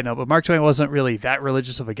is a side note, but Mark Twain wasn't really that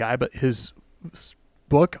religious of a guy, but his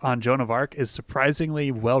book on Joan of Arc is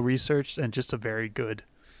surprisingly well researched and just a very good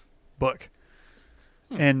book.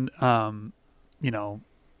 And you know,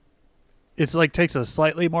 it's like takes a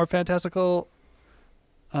slightly more fantastical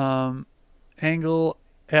angle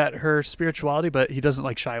at her spirituality, but he doesn't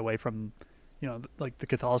like shy away from, you know, like the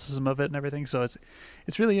Catholicism of it and everything. So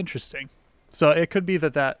it's really interesting. So it could be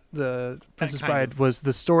that the Princess Bride was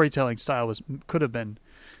the storytelling style could have been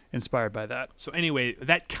inspired by that. So anyway,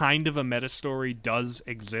 that kind of a meta story does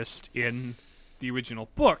exist in the original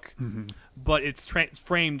book, but it's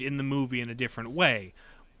framed in the movie in a different way.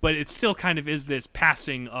 But it still kind of is this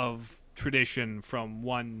passing of tradition from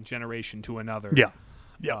one generation to another. Yeah.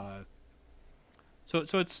 Yeah. So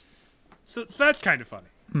that's kind of funny.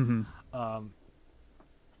 Mm-hmm.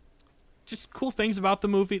 Just cool things about the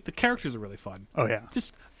movie. The characters are really fun. Oh yeah.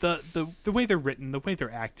 Just the way they're written, the way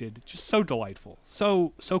they're acted, just so delightful,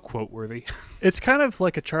 so quote worthy. It's kind of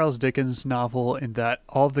like a Charles Dickens novel in that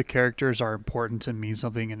all the characters are important and mean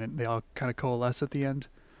something, and they all kind of coalesce at the end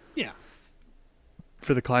Yeah.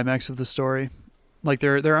 for the climax of the story. Like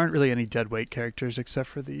there aren't really any deadweight characters except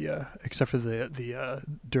for the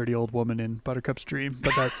dirty old woman in Buttercup's Dream,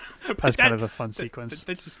 but that's kind of a fun sequence.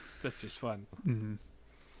 That's just fun. Mm-hmm.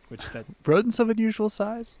 Which that Rodents of unusual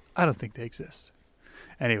size? I don't think they exist.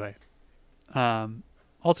 Anyway,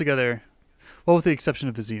 altogether, well, with the exception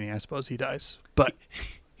of Vizzini, I suppose he dies. But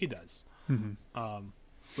he does. mhm.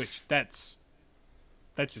 Which that's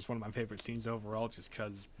just one of my favorite scenes overall, just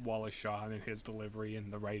because Wallace Shawn and his delivery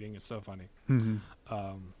and the writing is so funny. Mhm.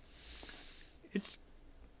 It's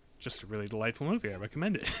just a really delightful movie. I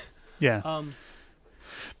recommend it. Yeah.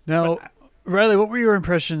 Now, Riley, what were your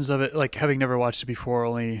impressions of it? Like having never watched it before,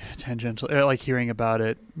 only tangential, like hearing about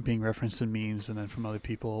it being referenced in memes and then from other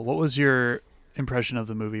people. What was your impression of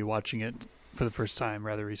the movie watching it for the first time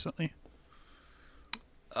rather recently?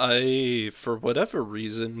 I, for whatever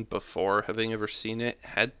reason, before having ever seen it,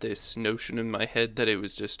 had this notion in my head that it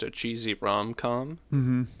was just a cheesy rom-com.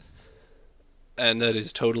 Mm-hmm. And that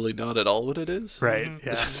is totally not at all what it is. Right. Mhm.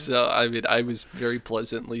 Yeah. So, I mean, I was very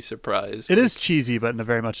pleasantly surprised. It is cheesy, but in a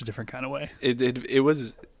very much a different kind of way. It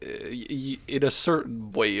was, in a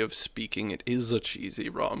certain way of speaking, it is a cheesy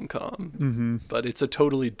rom-com. Mm-hmm. But it's a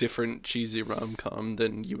totally different cheesy rom-com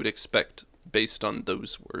than you would expect based on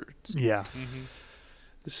those words. Yeah.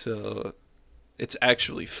 So, it's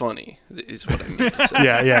actually funny, is what I mean to say.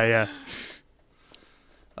 Yeah.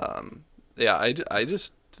 Yeah, I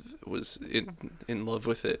just was in love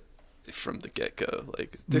with it from the get-go.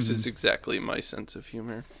 Like, this is exactly my sense of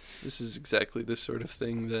humor. This is exactly the sort of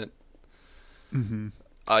thing that Mm-hmm.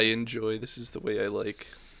 I enjoy. This is the way I like.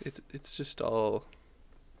 It's just all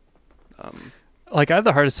Like I have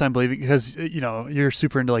the hardest time believing because you know you're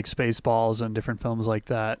super into like Spaceballs and different films like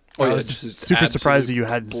that. Oh, I yeah, was this is super surprised that absolute you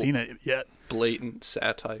hadn't seen it yet. blatant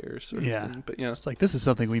satire sort of thing. But yeah. It's like this is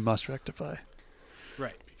something we must rectify.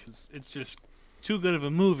 Right, because it's just too good of a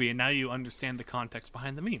movie, and now you understand the context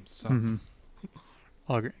behind the memes. So, Mm-hmm.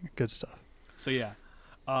 All good stuff. so yeah.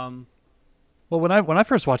 Well, when I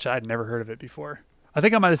first watched it, I'd never heard of it before. I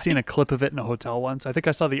think I might have seen a clip of it in a hotel once. I think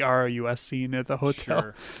I saw the ROUS scene at the hotel.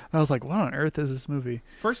 Sure. I was like, what on earth is this movie?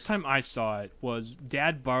 First time I saw it was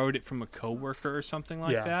Dad borrowed it from a coworker or something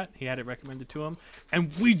like Yeah. that. He had it recommended to him,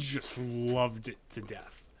 and we just loved it to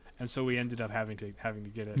death. And so we ended up having to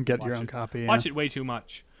get it. Get watch your own it. copy. Watch it way too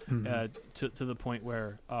much, Mhm. to the point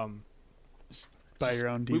where Buy your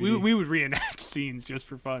own DVD. we would reenact scenes just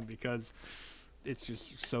for fun because it's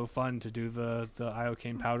just so fun to do the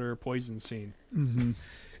iocane powder poison scene. Mm-hmm.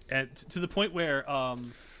 And to the point where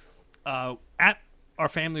at our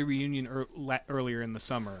family reunion earlier in the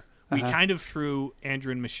summer, we Uh-huh. kind of threw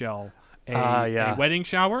Andrew and Michelle yeah. a wedding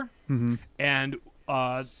shower, Mm-hmm. and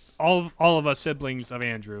all of us siblings of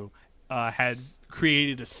Andrew had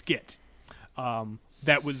created a skit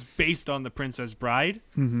that was based on The Princess Bride,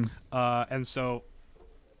 Mm-hmm. and so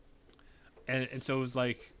it was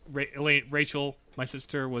like Rachel, my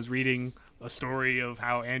sister, was reading a story of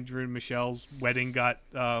how Andrew and Michelle's wedding got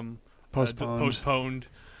Postponed. postponed,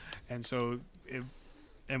 and so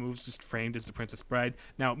Emma was just framed as the Princess Bride.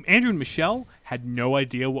 Now, Andrew and Michelle had no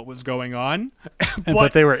idea what was going on,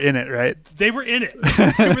 but they were in it, right? they were in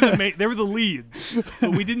it. They were the leads,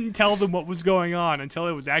 but we didn't tell them what was going on until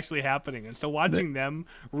it was actually happening. And so watching them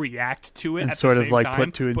react to it And at sort the of, same like, time,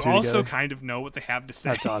 put two and but two also together. kind of know what they have to say.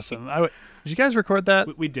 That's awesome. Did you guys record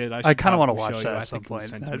that? We did. I kind of want to show watch you. that I at some think it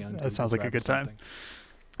was point. sent to me on That sounds Google like a Drive good or time. something.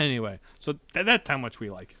 Anyway, so that's how much we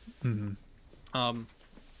like it. Mm-hmm.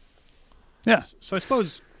 Yeah. So I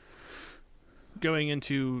suppose going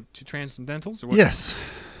into transcendentals or what? Yes.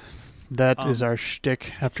 That is Um, our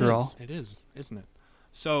shtick, after all. It is, isn't it?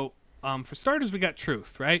 So, for starters, we got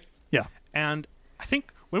truth, right? Yeah. And I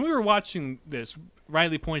think when we were watching this,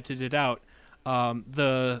 Riley pointed it out.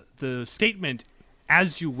 The statement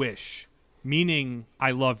 "as you wish," meaning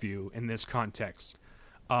 "I love you" in this context,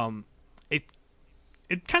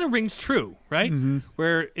 it kind of rings true, right? Mm-hmm.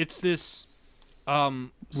 Where it's this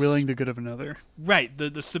Willing the good of another. right,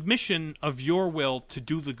 the submission of your will to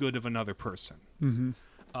do the good of another person. Mm-hmm.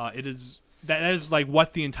 It is that is like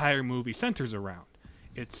what the entire movie centers around.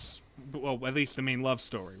 It's well, at least the main love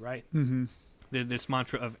story, right? Mm-hmm. This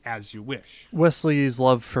mantra of "as you wish." Wesley's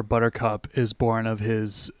love for Buttercup is born of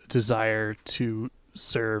his desire to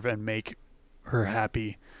serve and make her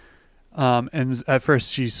happy. And at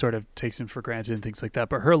first she sort of takes him for granted and things like that.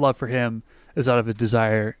 But her love for him is out of a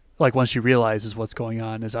desire, like once she realizes what's going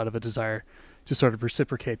on, is out of a desire to sort of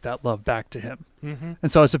reciprocate that love back to him. Mm-hmm.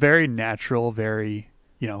 And so it's a very natural, very,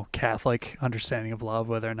 Catholic understanding of love,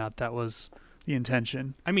 whether or not that was the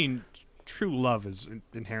intention. I mean, true love is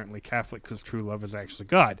inherently Catholic because true love is actually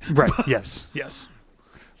God. Right. Yes.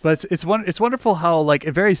 But it's wonderful how, like,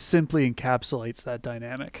 it very simply encapsulates that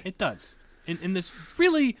dynamic. It does. In this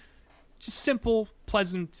really just simple,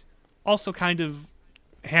 pleasant, also kind of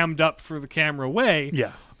hammed up for the camera way.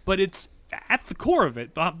 Yeah. But it's at the core of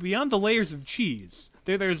it, beyond the layers of cheese.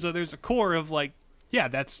 There's a core of like, yeah,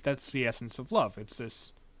 that's the essence of love. It's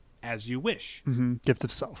this "as you wish," Mm-hmm. Gift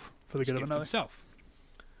of self for the good of gift another. of self,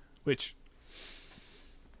 which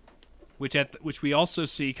we also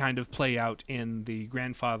see kind of play out in the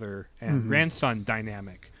grandfather and Mhm. grandson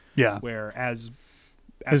dynamic, Yeah. where as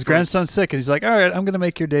His grandson's sick, and he's like, all right, I'm going to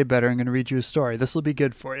make your day better. I'm going to read you a story. This will be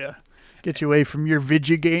good for you. Get you away from your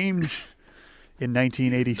video games. In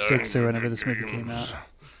 1986 or whenever this movie came out.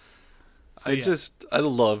 So, yeah. I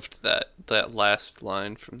loved that last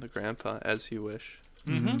line from the grandpa, "as you wish."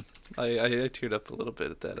 Mm-hmm. I teared up a little bit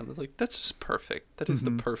at that. I was like, that's just perfect. That is the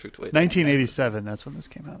perfect way. 1987, that's when this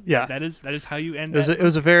came out. Yeah. That is how you end. It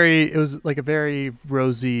was like a very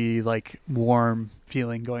rosy, like warm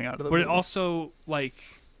feeling going out of the But movie. it also like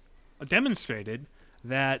demonstrated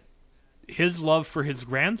that his love for his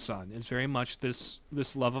grandson is very much this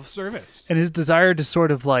love of service. And his desire to sort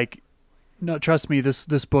of like, no, trust me, this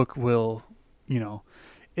book will,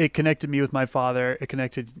 it connected me with my father, it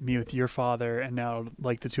connected me with your father, and now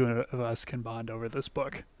like the two of us can bond over this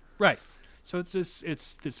book. Right. So it's this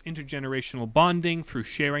intergenerational bonding through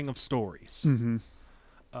sharing of stories. Mm-hmm.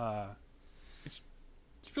 It's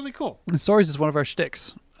really cool. And stories is one of our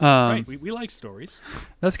shticks. Right. We like stories.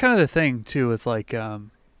 That's kind of the thing too with like,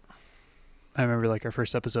 I remember like our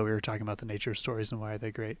first episode, we were talking about the nature of stories and why are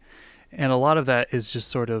they great. And a lot of that is just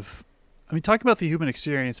sort of, talking about the human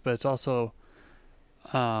experience, but it's also,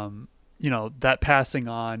 that passing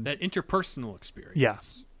on, That interpersonal experience. Yeah.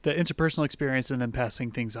 the interpersonal experience, and then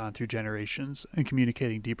passing things on through generations and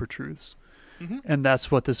communicating deeper truths. Mm-hmm. And that's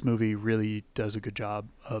what this movie really does a good job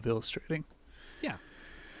of illustrating. Yeah.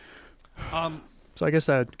 So I guess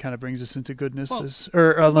that kind of brings us into goodness, Well,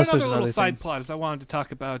 or unless one there's other another little side thing. plot is I wanted to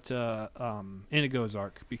talk about Inigo's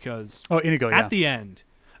arc because Oh, Inigo, yeah. at the end,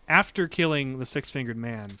 after killing the six-fingered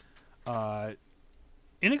man,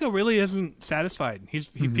 Inigo really isn't satisfied. He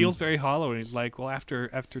Mhm. feels very hollow, and he's like, "Well, after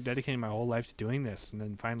dedicating my whole life to doing this, and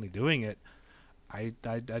then finally doing it, I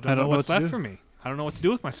don't know what's what to left do." for me. I don't know what to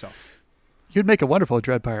do with myself." You'd make a wonderful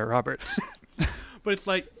Dread Pirate Roberts. But it's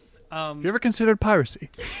like, Have you ever considered piracy?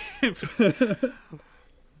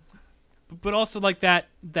 but also like that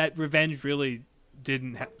revenge really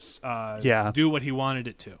didn't Yeah. do what he wanted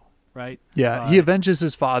it to, right? Yeah, he avenges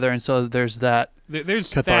his father, and so there's that.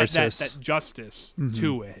 There's Catharsis. that justice Mhm.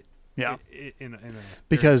 to it. Yeah, In a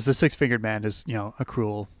because the six-fingered man is, a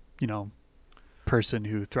cruel, person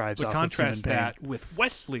who thrives but off contrast of human pain. that with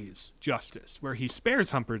Wesley's justice, where he spares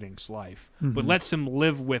Humperdinck's life, but Mhm. lets him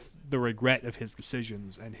live with the regret of his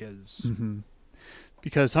decisions and his. Mm-hmm.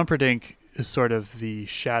 Because Humperdinck is sort of the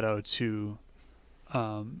shadow to,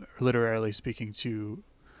 literarily speaking, to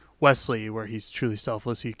Wesley, where he's truly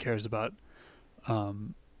selfless. He cares about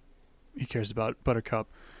Buttercup,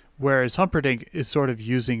 whereas Humperdinck is sort of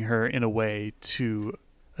using her in a way to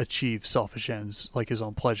achieve selfish ends, like his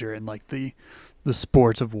own pleasure and like the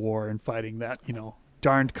sports of war and fighting that,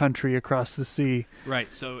 darned country across the sea.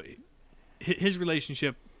 Right. So his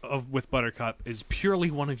relationship with Buttercup is purely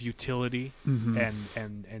one of utility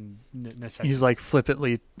and necessity. He's like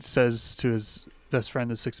flippantly says to his best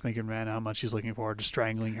friend, the Six-Fingered Man, how much he's looking forward to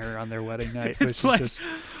strangling her on their wedding night, which is like, just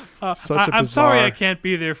such a I'm sorry bizarre- I can't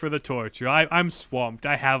be there for the torture. I'm swamped.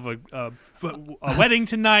 I have a wedding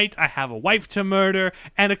tonight. I have a wife to murder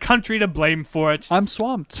and a country to blame for it. I'm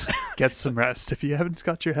swamped. Get some rest. If you haven't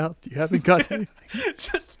got your health, you haven't got anything.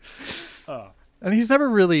 Just, And he's never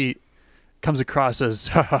really comes across as,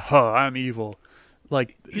 ha ha ha, I'm evil.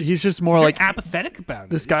 Like, he's just more you're like, apathetic about it.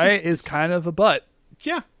 this It's guy just- is kind of a butt.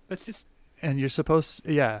 Yeah, that's just And you're supposed,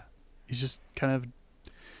 he's just kind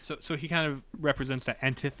of, so he kind of represents the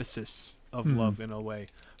antithesis of love in a way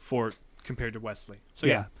compared to Wesley. So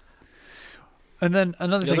yeah. And then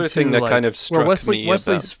another The thing other too, thing that like, kind of where struck me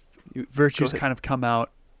Wesley's go virtues ahead. kind of come out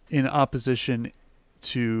in opposition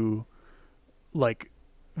to like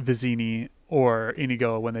Vizzini or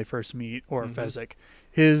Inigo when they first meet, or Fezzik.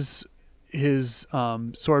 His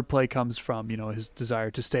swordplay comes from, his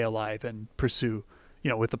desire to stay alive and pursue,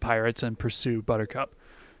 with the pirates and pursue Buttercup.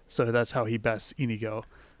 So that's how he bests Inigo.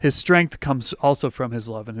 His strength comes also from his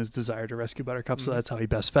love and his desire to rescue Buttercup. So that's how he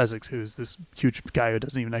bests Fezzik, who's this huge guy who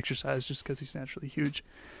doesn't even exercise just because he's naturally huge.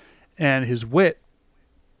 And his wit,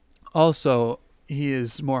 also, he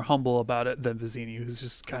is more humble about it than Vizzini, who's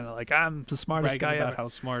just kind of like, I'm the smartest Bragging guy about ever. how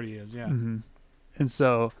smart he is. Yeah. And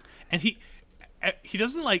so, And he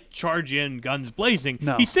doesn't like charge in guns blazing.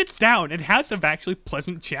 No. He sits down and has an actually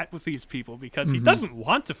pleasant chat with these people because he doesn't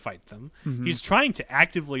want to fight them. He's trying to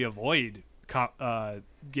actively avoid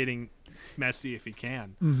getting messy if he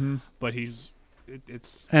can. But it's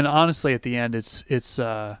and honestly, at the end, it's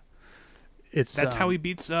that's how he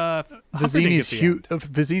beats Humperdinck at the end.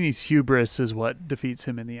 Vizzini's hubris is what defeats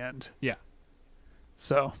him in the end. Yeah.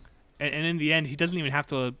 So, And in the end, he doesn't even have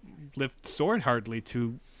to lift sword hardly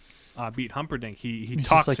to beat Humperdinck. He he's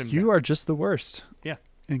talks just him like, you down. are just the worst. Yeah.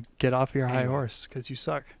 And get off your high Anyway. horse because you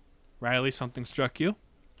suck. Riley, something struck you?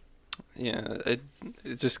 Yeah,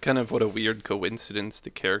 it's just kind of what a weird coincidence the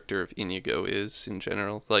character of Inigo is in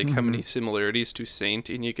general. Like how many similarities to Saint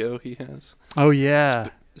Inigo he has. Oh, yeah.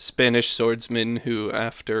 Spanish swordsman who,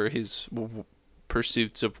 after his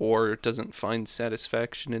pursuits of war, doesn't find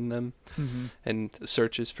satisfaction in them and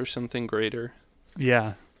searches for something greater.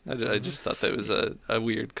 Yeah. I just thought that was a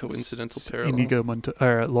weird coincidental parallel. Inigo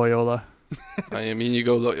Loyola. I am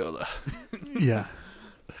Inigo Loyola. Yeah.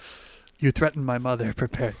 You threatened my mother,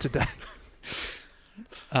 prepare to die.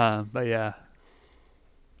 But yeah.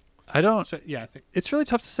 I don't, So, yeah, I think it's really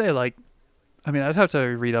tough to say. Like, I mean, I'd have to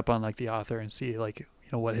read up on like the author and see like,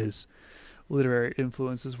 what his literary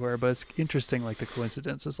influences were, but it's interesting, like the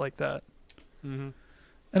coincidences like that. And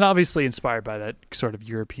obviously inspired by that sort of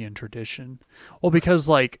European tradition. Well, because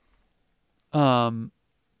like, that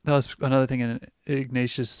was another thing in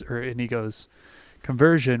Ignatius or Inigo's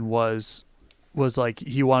conversion was like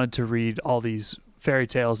he wanted to read all these fairy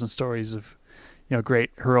tales and stories of, great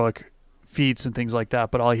heroic feats and things like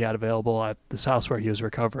that. But all he had available at this house where he was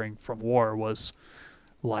recovering from war was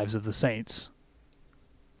Lives of the Saints.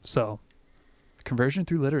 So, conversion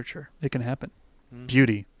through literature, it can happen.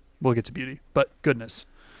 Beauty, we'll get to beauty, but goodness,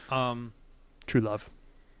 true love.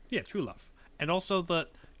 Yeah, true love. And also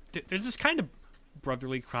there's this kind of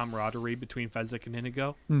brotherly camaraderie between Fezzik and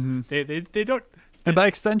Inigo. They don't. And by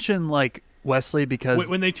extension, like Wesley, because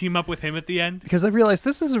When they team up with him at the end. I realized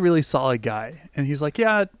this is a really solid guy, and he's like,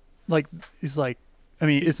 I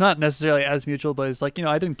mean, it's not necessarily as mutual, but it's like,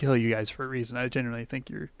 I didn't kill you guys for a reason. I genuinely think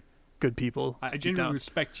you're good people. I deep genuinely down.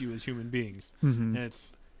 respect you as human beings. Mhm. And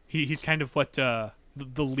he's kind of what the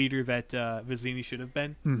leader that Vizzini should have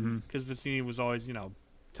been, because Vizzini was always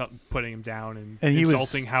putting him down and he was,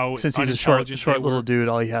 insulting how since he's a short unintelligent they little were. dude,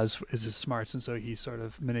 all he has is his smarts, and so he sort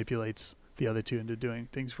of manipulates the other two into doing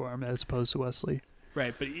things for him, as opposed to Wesley.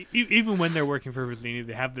 Right, but even when they're working for Vizzini,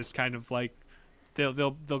 they have this kind of like they'll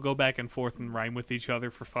go back and forth and rhyme with each other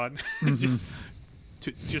for fun, just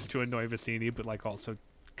to annoy Vizzini, but like also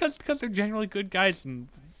because they're generally good guys and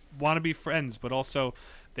want to be friends, but also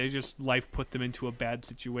they just life put them into a bad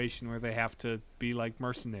situation where they have to be like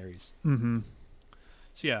mercenaries. Mm-hmm.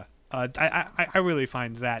 So yeah, I really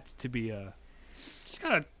find that to be a just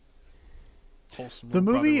kind of wholesome. The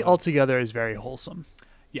little movie brotherhood. altogether is very wholesome.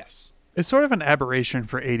 Yes. It's sort of an aberration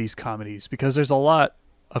for 80s comedies, because there's a lot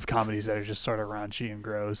of comedies that are just sort of raunchy and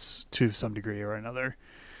gross to some degree or another.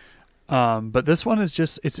 But this one is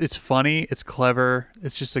just, it's funny, it's clever,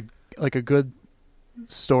 it's just a good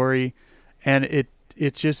story, and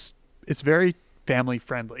it's very family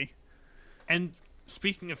friendly. And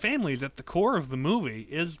speaking of families, at the core of the movie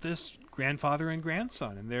is this grandfather and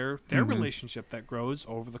grandson and their relationship that grows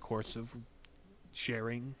over the course of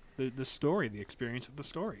sharing the story, the experience of the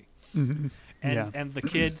story. Mm-hmm. And the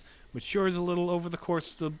kid matures a little over the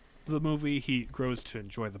course of the movie. He grows to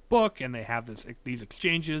enjoy the book, and they have these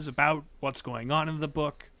exchanges about what's going on in the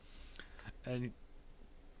book. And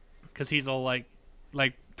because he's all like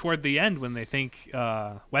toward the end when they think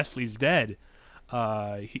Wesley's dead,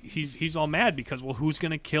 he's all mad because, well, who's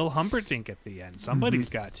gonna kill Humperdinck at the end? Somebody's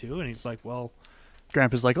got to. And he's like, well,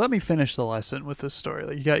 Grandpa's like, let me finish the lesson with this story.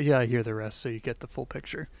 Like, you gotta hear the rest so you get the full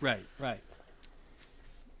picture. right.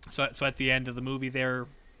 So at the end of the movie, their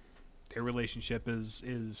relationship is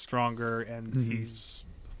stronger, and he's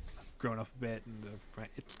grown up a bit, and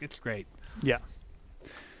it's great. Yeah.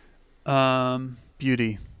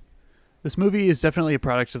 Beauty. This movie is definitely a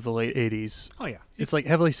product of the late 80s. Oh yeah, It's like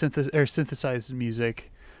heavily synthesized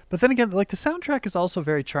music. But then again, like the soundtrack is also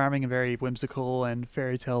very charming and very whimsical and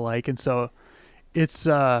fairy tale like, and so it's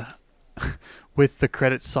with the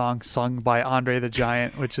credits sung by Andre the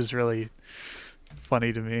Giant, which is really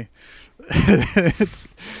funny to me.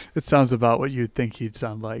 It sounds about what you'd think he'd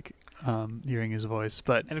sound like hearing his voice,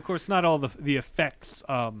 but and of course, not all the effects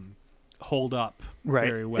hold up right.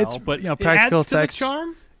 very well, It's, but you know, practical it adds effects. to the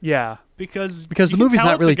charm. Yeah, Because the you can movie's tell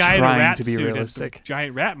not it's the really guy in a trying rat to be suit as the realistic.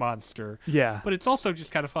 giant rat monster, yeah, but it's also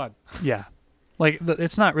just kind of fun. yeah. Like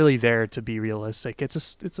it's not really there to be realistic. It's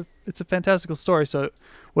a fantastical story, so it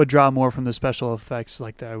would draw more from the special effects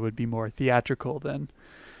like that. It would be more theatrical than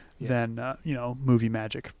movie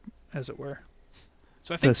magic, as it were.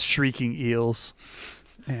 So I think The shrieking eels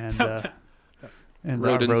and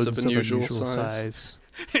Rodents of of unusual unusual size.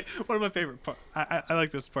 size. one of my favorite parts. I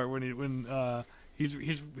like this part when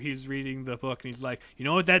he's reading the book and he's like, you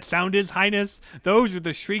know what that sound is, Highness? Those are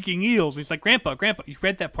the shrieking eels. He's like, Grandpa, you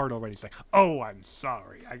read that part already. He's like, oh, I'm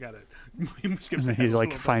sorry, I got it. He skips And then ahead he a like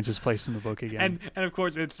little bit. finds his place in the book again. And of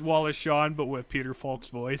course it's Wallace Shawn, but with Peter Falk's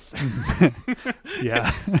voice.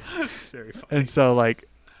 Yeah. Very funny. And so like,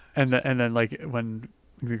 and then like when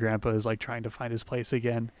the grandpa is like trying to find his place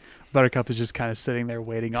again, Buttercup is just kind of sitting there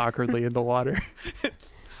waiting awkwardly in the water.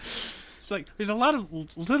 It's like there's a lot of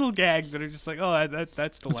little gags that are just like, oh,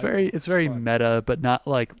 that's delightful. It's very fun. meta, but not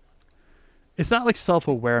like, it's not like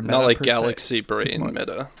self-aware meta. Not like per se. Galaxy It's Brain more-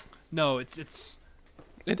 meta. No, it's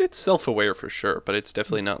It's self-aware for sure, but it's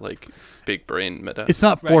definitely not like big brain meta. It's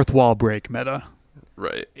not Right. fourth wall break meta.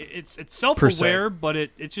 right. it's self-aware, but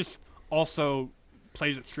it just also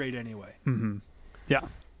plays it straight anyway. Mm-hmm. Yeah,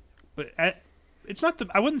 But it's not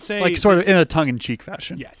I wouldn't say like sort of this- in a tongue-in-cheek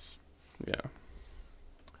fashion. yes. Yeah.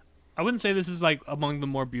 I wouldn't say this is like among the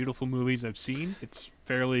more beautiful movies I've seen. It's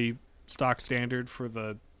fairly stock standard for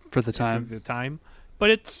the time. but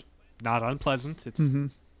it's not unpleasant. It's Mm-hmm.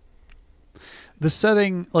 The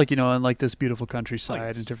setting, like and like this beautiful countryside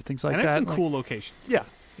Like, and different things like and there's that. some like- cool locations. Yeah.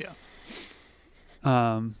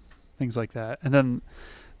 Things like that, and then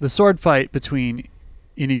the sword fight between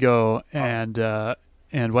Inigo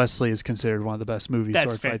and Wesley is considered one of the best movie That's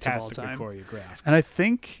sword fights of all fantastically time. choreographed. And I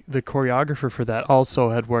think the choreographer for that also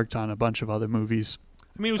had worked on a bunch of other movies.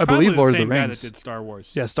 I mean, it was I probably believe the Lord of the same guy that Rings. did Star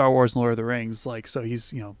Wars. Yeah, Star Wars and Lord of the Rings. Like, so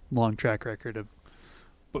he's long track record of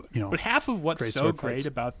But, you know, but half of what's great so sword great fights.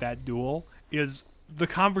 about that duel is the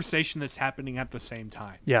conversation that's happening at the same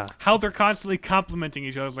time. yeah. How they're constantly complimenting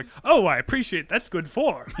each other. It's like, oh, I appreciate that's good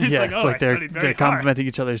form. It's Yeah, like, it's oh, like I they're studied very hard. complimenting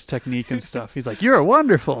each other's technique and stuff. He's like, "You're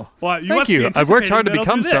wonderful. Well, you Thank must be you. I've worked hard to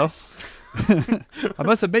anticipating that I'll become do so." this. I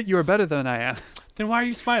must admit, you are better than I am Then why are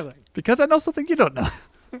you smiling? because I know something you don't know."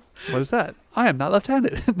 What is that? I am not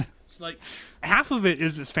left-handed. It's like half of it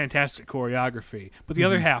is this fantastic choreography, but the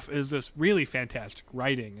other Mm-hmm. half is this really fantastic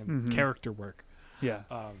writing and Mhm. character work. Yeah,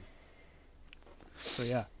 So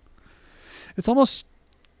yeah, it's almost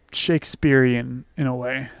Shakespearean in a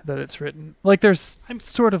way that it's written. Like there's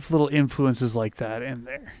sort of little influences like that in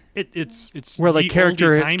there, it's where like ye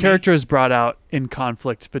character oldie-timey. is brought out in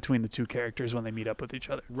conflict between the two characters when they meet up with each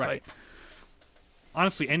other. Right.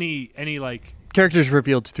 Honestly, any like Characters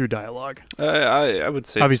revealed through dialogue. I would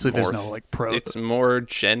say Obviously, it's more there's no like pro. It's more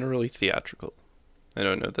generally theatrical. I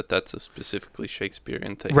don't know that that's a specifically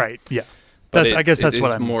Shakespearean thing. Right. Yeah. But I guess that's it what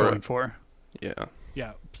is I'm more, going for. Yeah.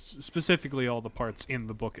 yeah, specifically all the parts in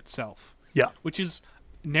the book itself. Yeah. Which is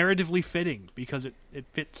narratively fitting because it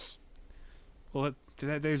fits. Well,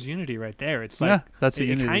 there's unity right there. It's like Yeah, that's the it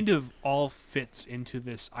unity. kind of all fits into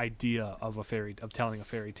this idea of telling a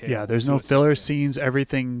fairy tale. Yeah, there's to no a filler subject. scenes.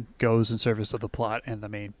 Everything goes in service of the plot and the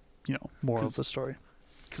main, moral of 'Cause- the story.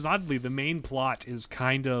 because oddly, the main plot is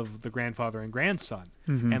kind of the grandfather and grandson,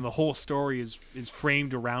 Mhm. and the whole story is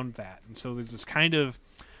framed around that. And so there's this kind of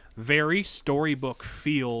very storybook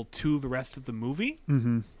feel to the rest of the movie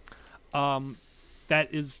Mhm.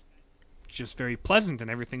 that is just very pleasant, and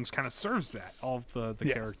everything's kind of serves that. All of the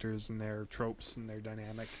Yeah. characters and their tropes and their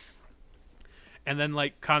dynamic. And then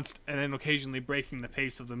and then occasionally breaking the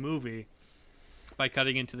pace of the movie by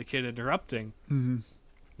cutting into the kid interrupting. Mhm.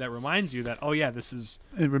 That reminds you that, oh yeah, this is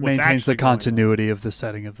It what's maintains actually the going on. continuity of the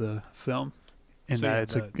setting of the film, in So,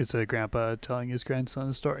 that yeah, it's a grandpa telling his grandson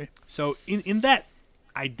a story. So in that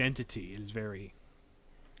identity, it is very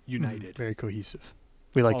united. Very cohesive.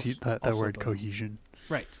 We like to Also- use that also word the- cohesion.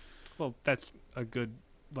 Right. Well, that's a good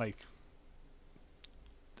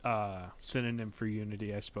synonym for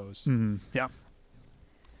unity, I suppose. Yeah.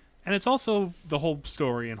 And it's also the whole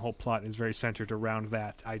story and whole plot is very centered around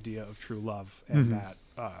that idea of true love and Mhm.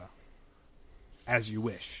 that as you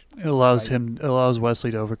wish. It allows Right. it allows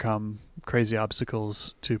Wesley to overcome crazy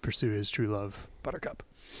obstacles to pursue his true love, Buttercup.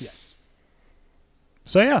 Yes.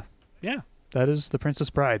 So yeah, Yeah. that is The Princess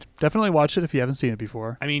Bride. Definitely watch it if you haven't seen it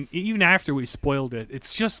before. I mean, even after we spoiled it,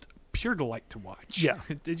 it's just pure delight to watch. Yeah.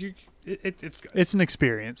 Did you? It's good. It's an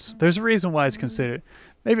experience. There's a reason why it's considered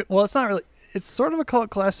it's not really. It's sort of a cult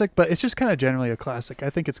classic, but it's just kind of generally a classic. I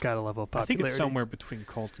think it's got a level of I popularity. think it's somewhere between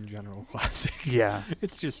cult and general classic. Yeah,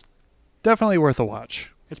 It's just definitely worth a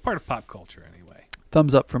watch. it's part of pop culture anyway.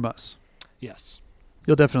 Thumbs up from us. Yes.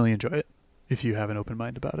 You'll definitely enjoy it if you have an open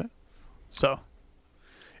mind about it. So,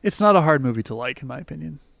 it's not a hard movie to like, in my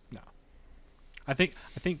opinion. I think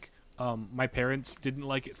my parents didn't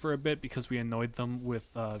like it for a bit because we annoyed them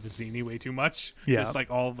with Vizzini way too much. Yeah. Just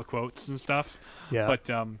like all the quotes and stuff. Yeah, But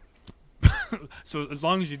so as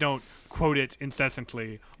long as you don't quote it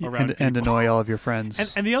incessantly around and people. annoy all of your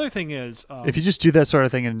friends. And the other thing is, if you just do that sort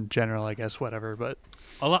of thing in general, I guess whatever. But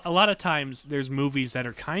a lot of times there's movies that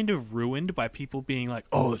are kind of ruined by people being like,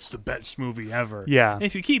 "Oh, it's the best movie ever." yeah, And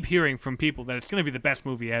if you keep hearing from people that it's going to be the best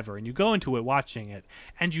movie ever, and you go into it watching it,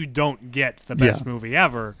 and you don't get the best movie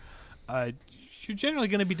ever, you're generally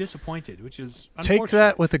going to be disappointed, which is take unfortunate.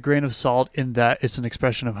 that with a grain of salt. In that it's an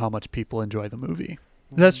expression of how much people enjoy the movie.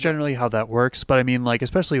 That's generally how that works. But I mean, like,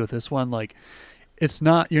 especially with this one, like,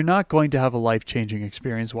 you're not going to have a life-changing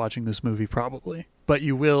experience watching this movie, probably, but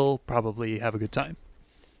you will probably have a good time.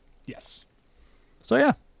 Yes. So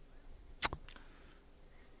yeah,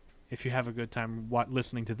 If you have a good time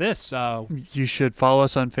listening to this, you should follow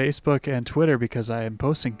us on Facebook and Twitter because I am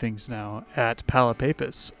posting things now at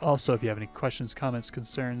Palapapus. Also, if you have any questions, comments,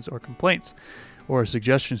 concerns, or complaints, or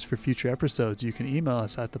suggestions for future episodes, you can email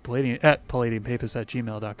us at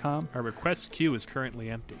palladiumpapus@gmail.com. our request queue is currently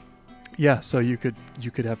empty. Yeah, so you could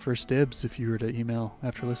have first dibs if you were to email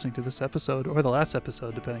after listening to this episode or the last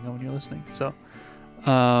episode, depending on when you're listening. So,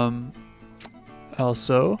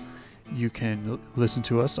 also, you can listen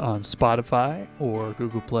to us on Spotify or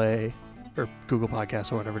Google Play or Google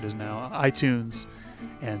Podcasts or whatever it is now, iTunes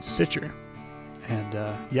and Stitcher. And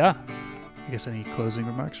yeah, I guess any closing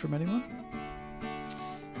remarks from anyone?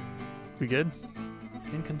 We good?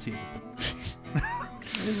 Inconceivable.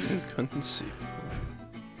 Inconceivable.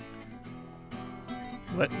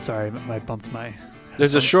 What? Sorry, I bumped my.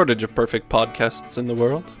 There's a shortage of perfect podcasts in the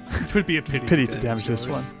world. It would be a pity. To damage this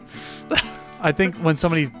one. I think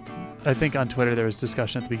on Twitter there was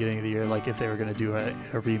discussion at the beginning of the year, like if they were going to do a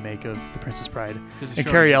remake of The Princess Bride. And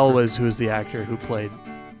Carrie Elwes, who is the actor who played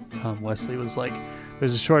Wesley, was like,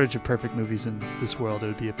 there's a shortage of perfect movies in this world. It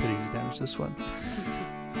would be a pity to damage this one.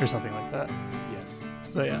 Or something like that. Yes.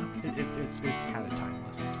 So yeah. It's kind of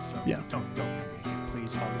timeless. So Yeah. Don't remake it,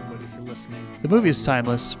 please, Hollywood, if you're listening. The movie is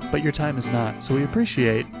timeless, but your time is not. So we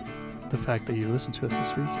appreciate the fact that you listened to us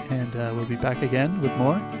this week. And we'll be back again with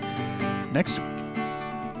more next week.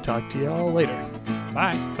 Talk to y'all later.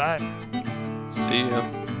 Bye. Bye. See ya.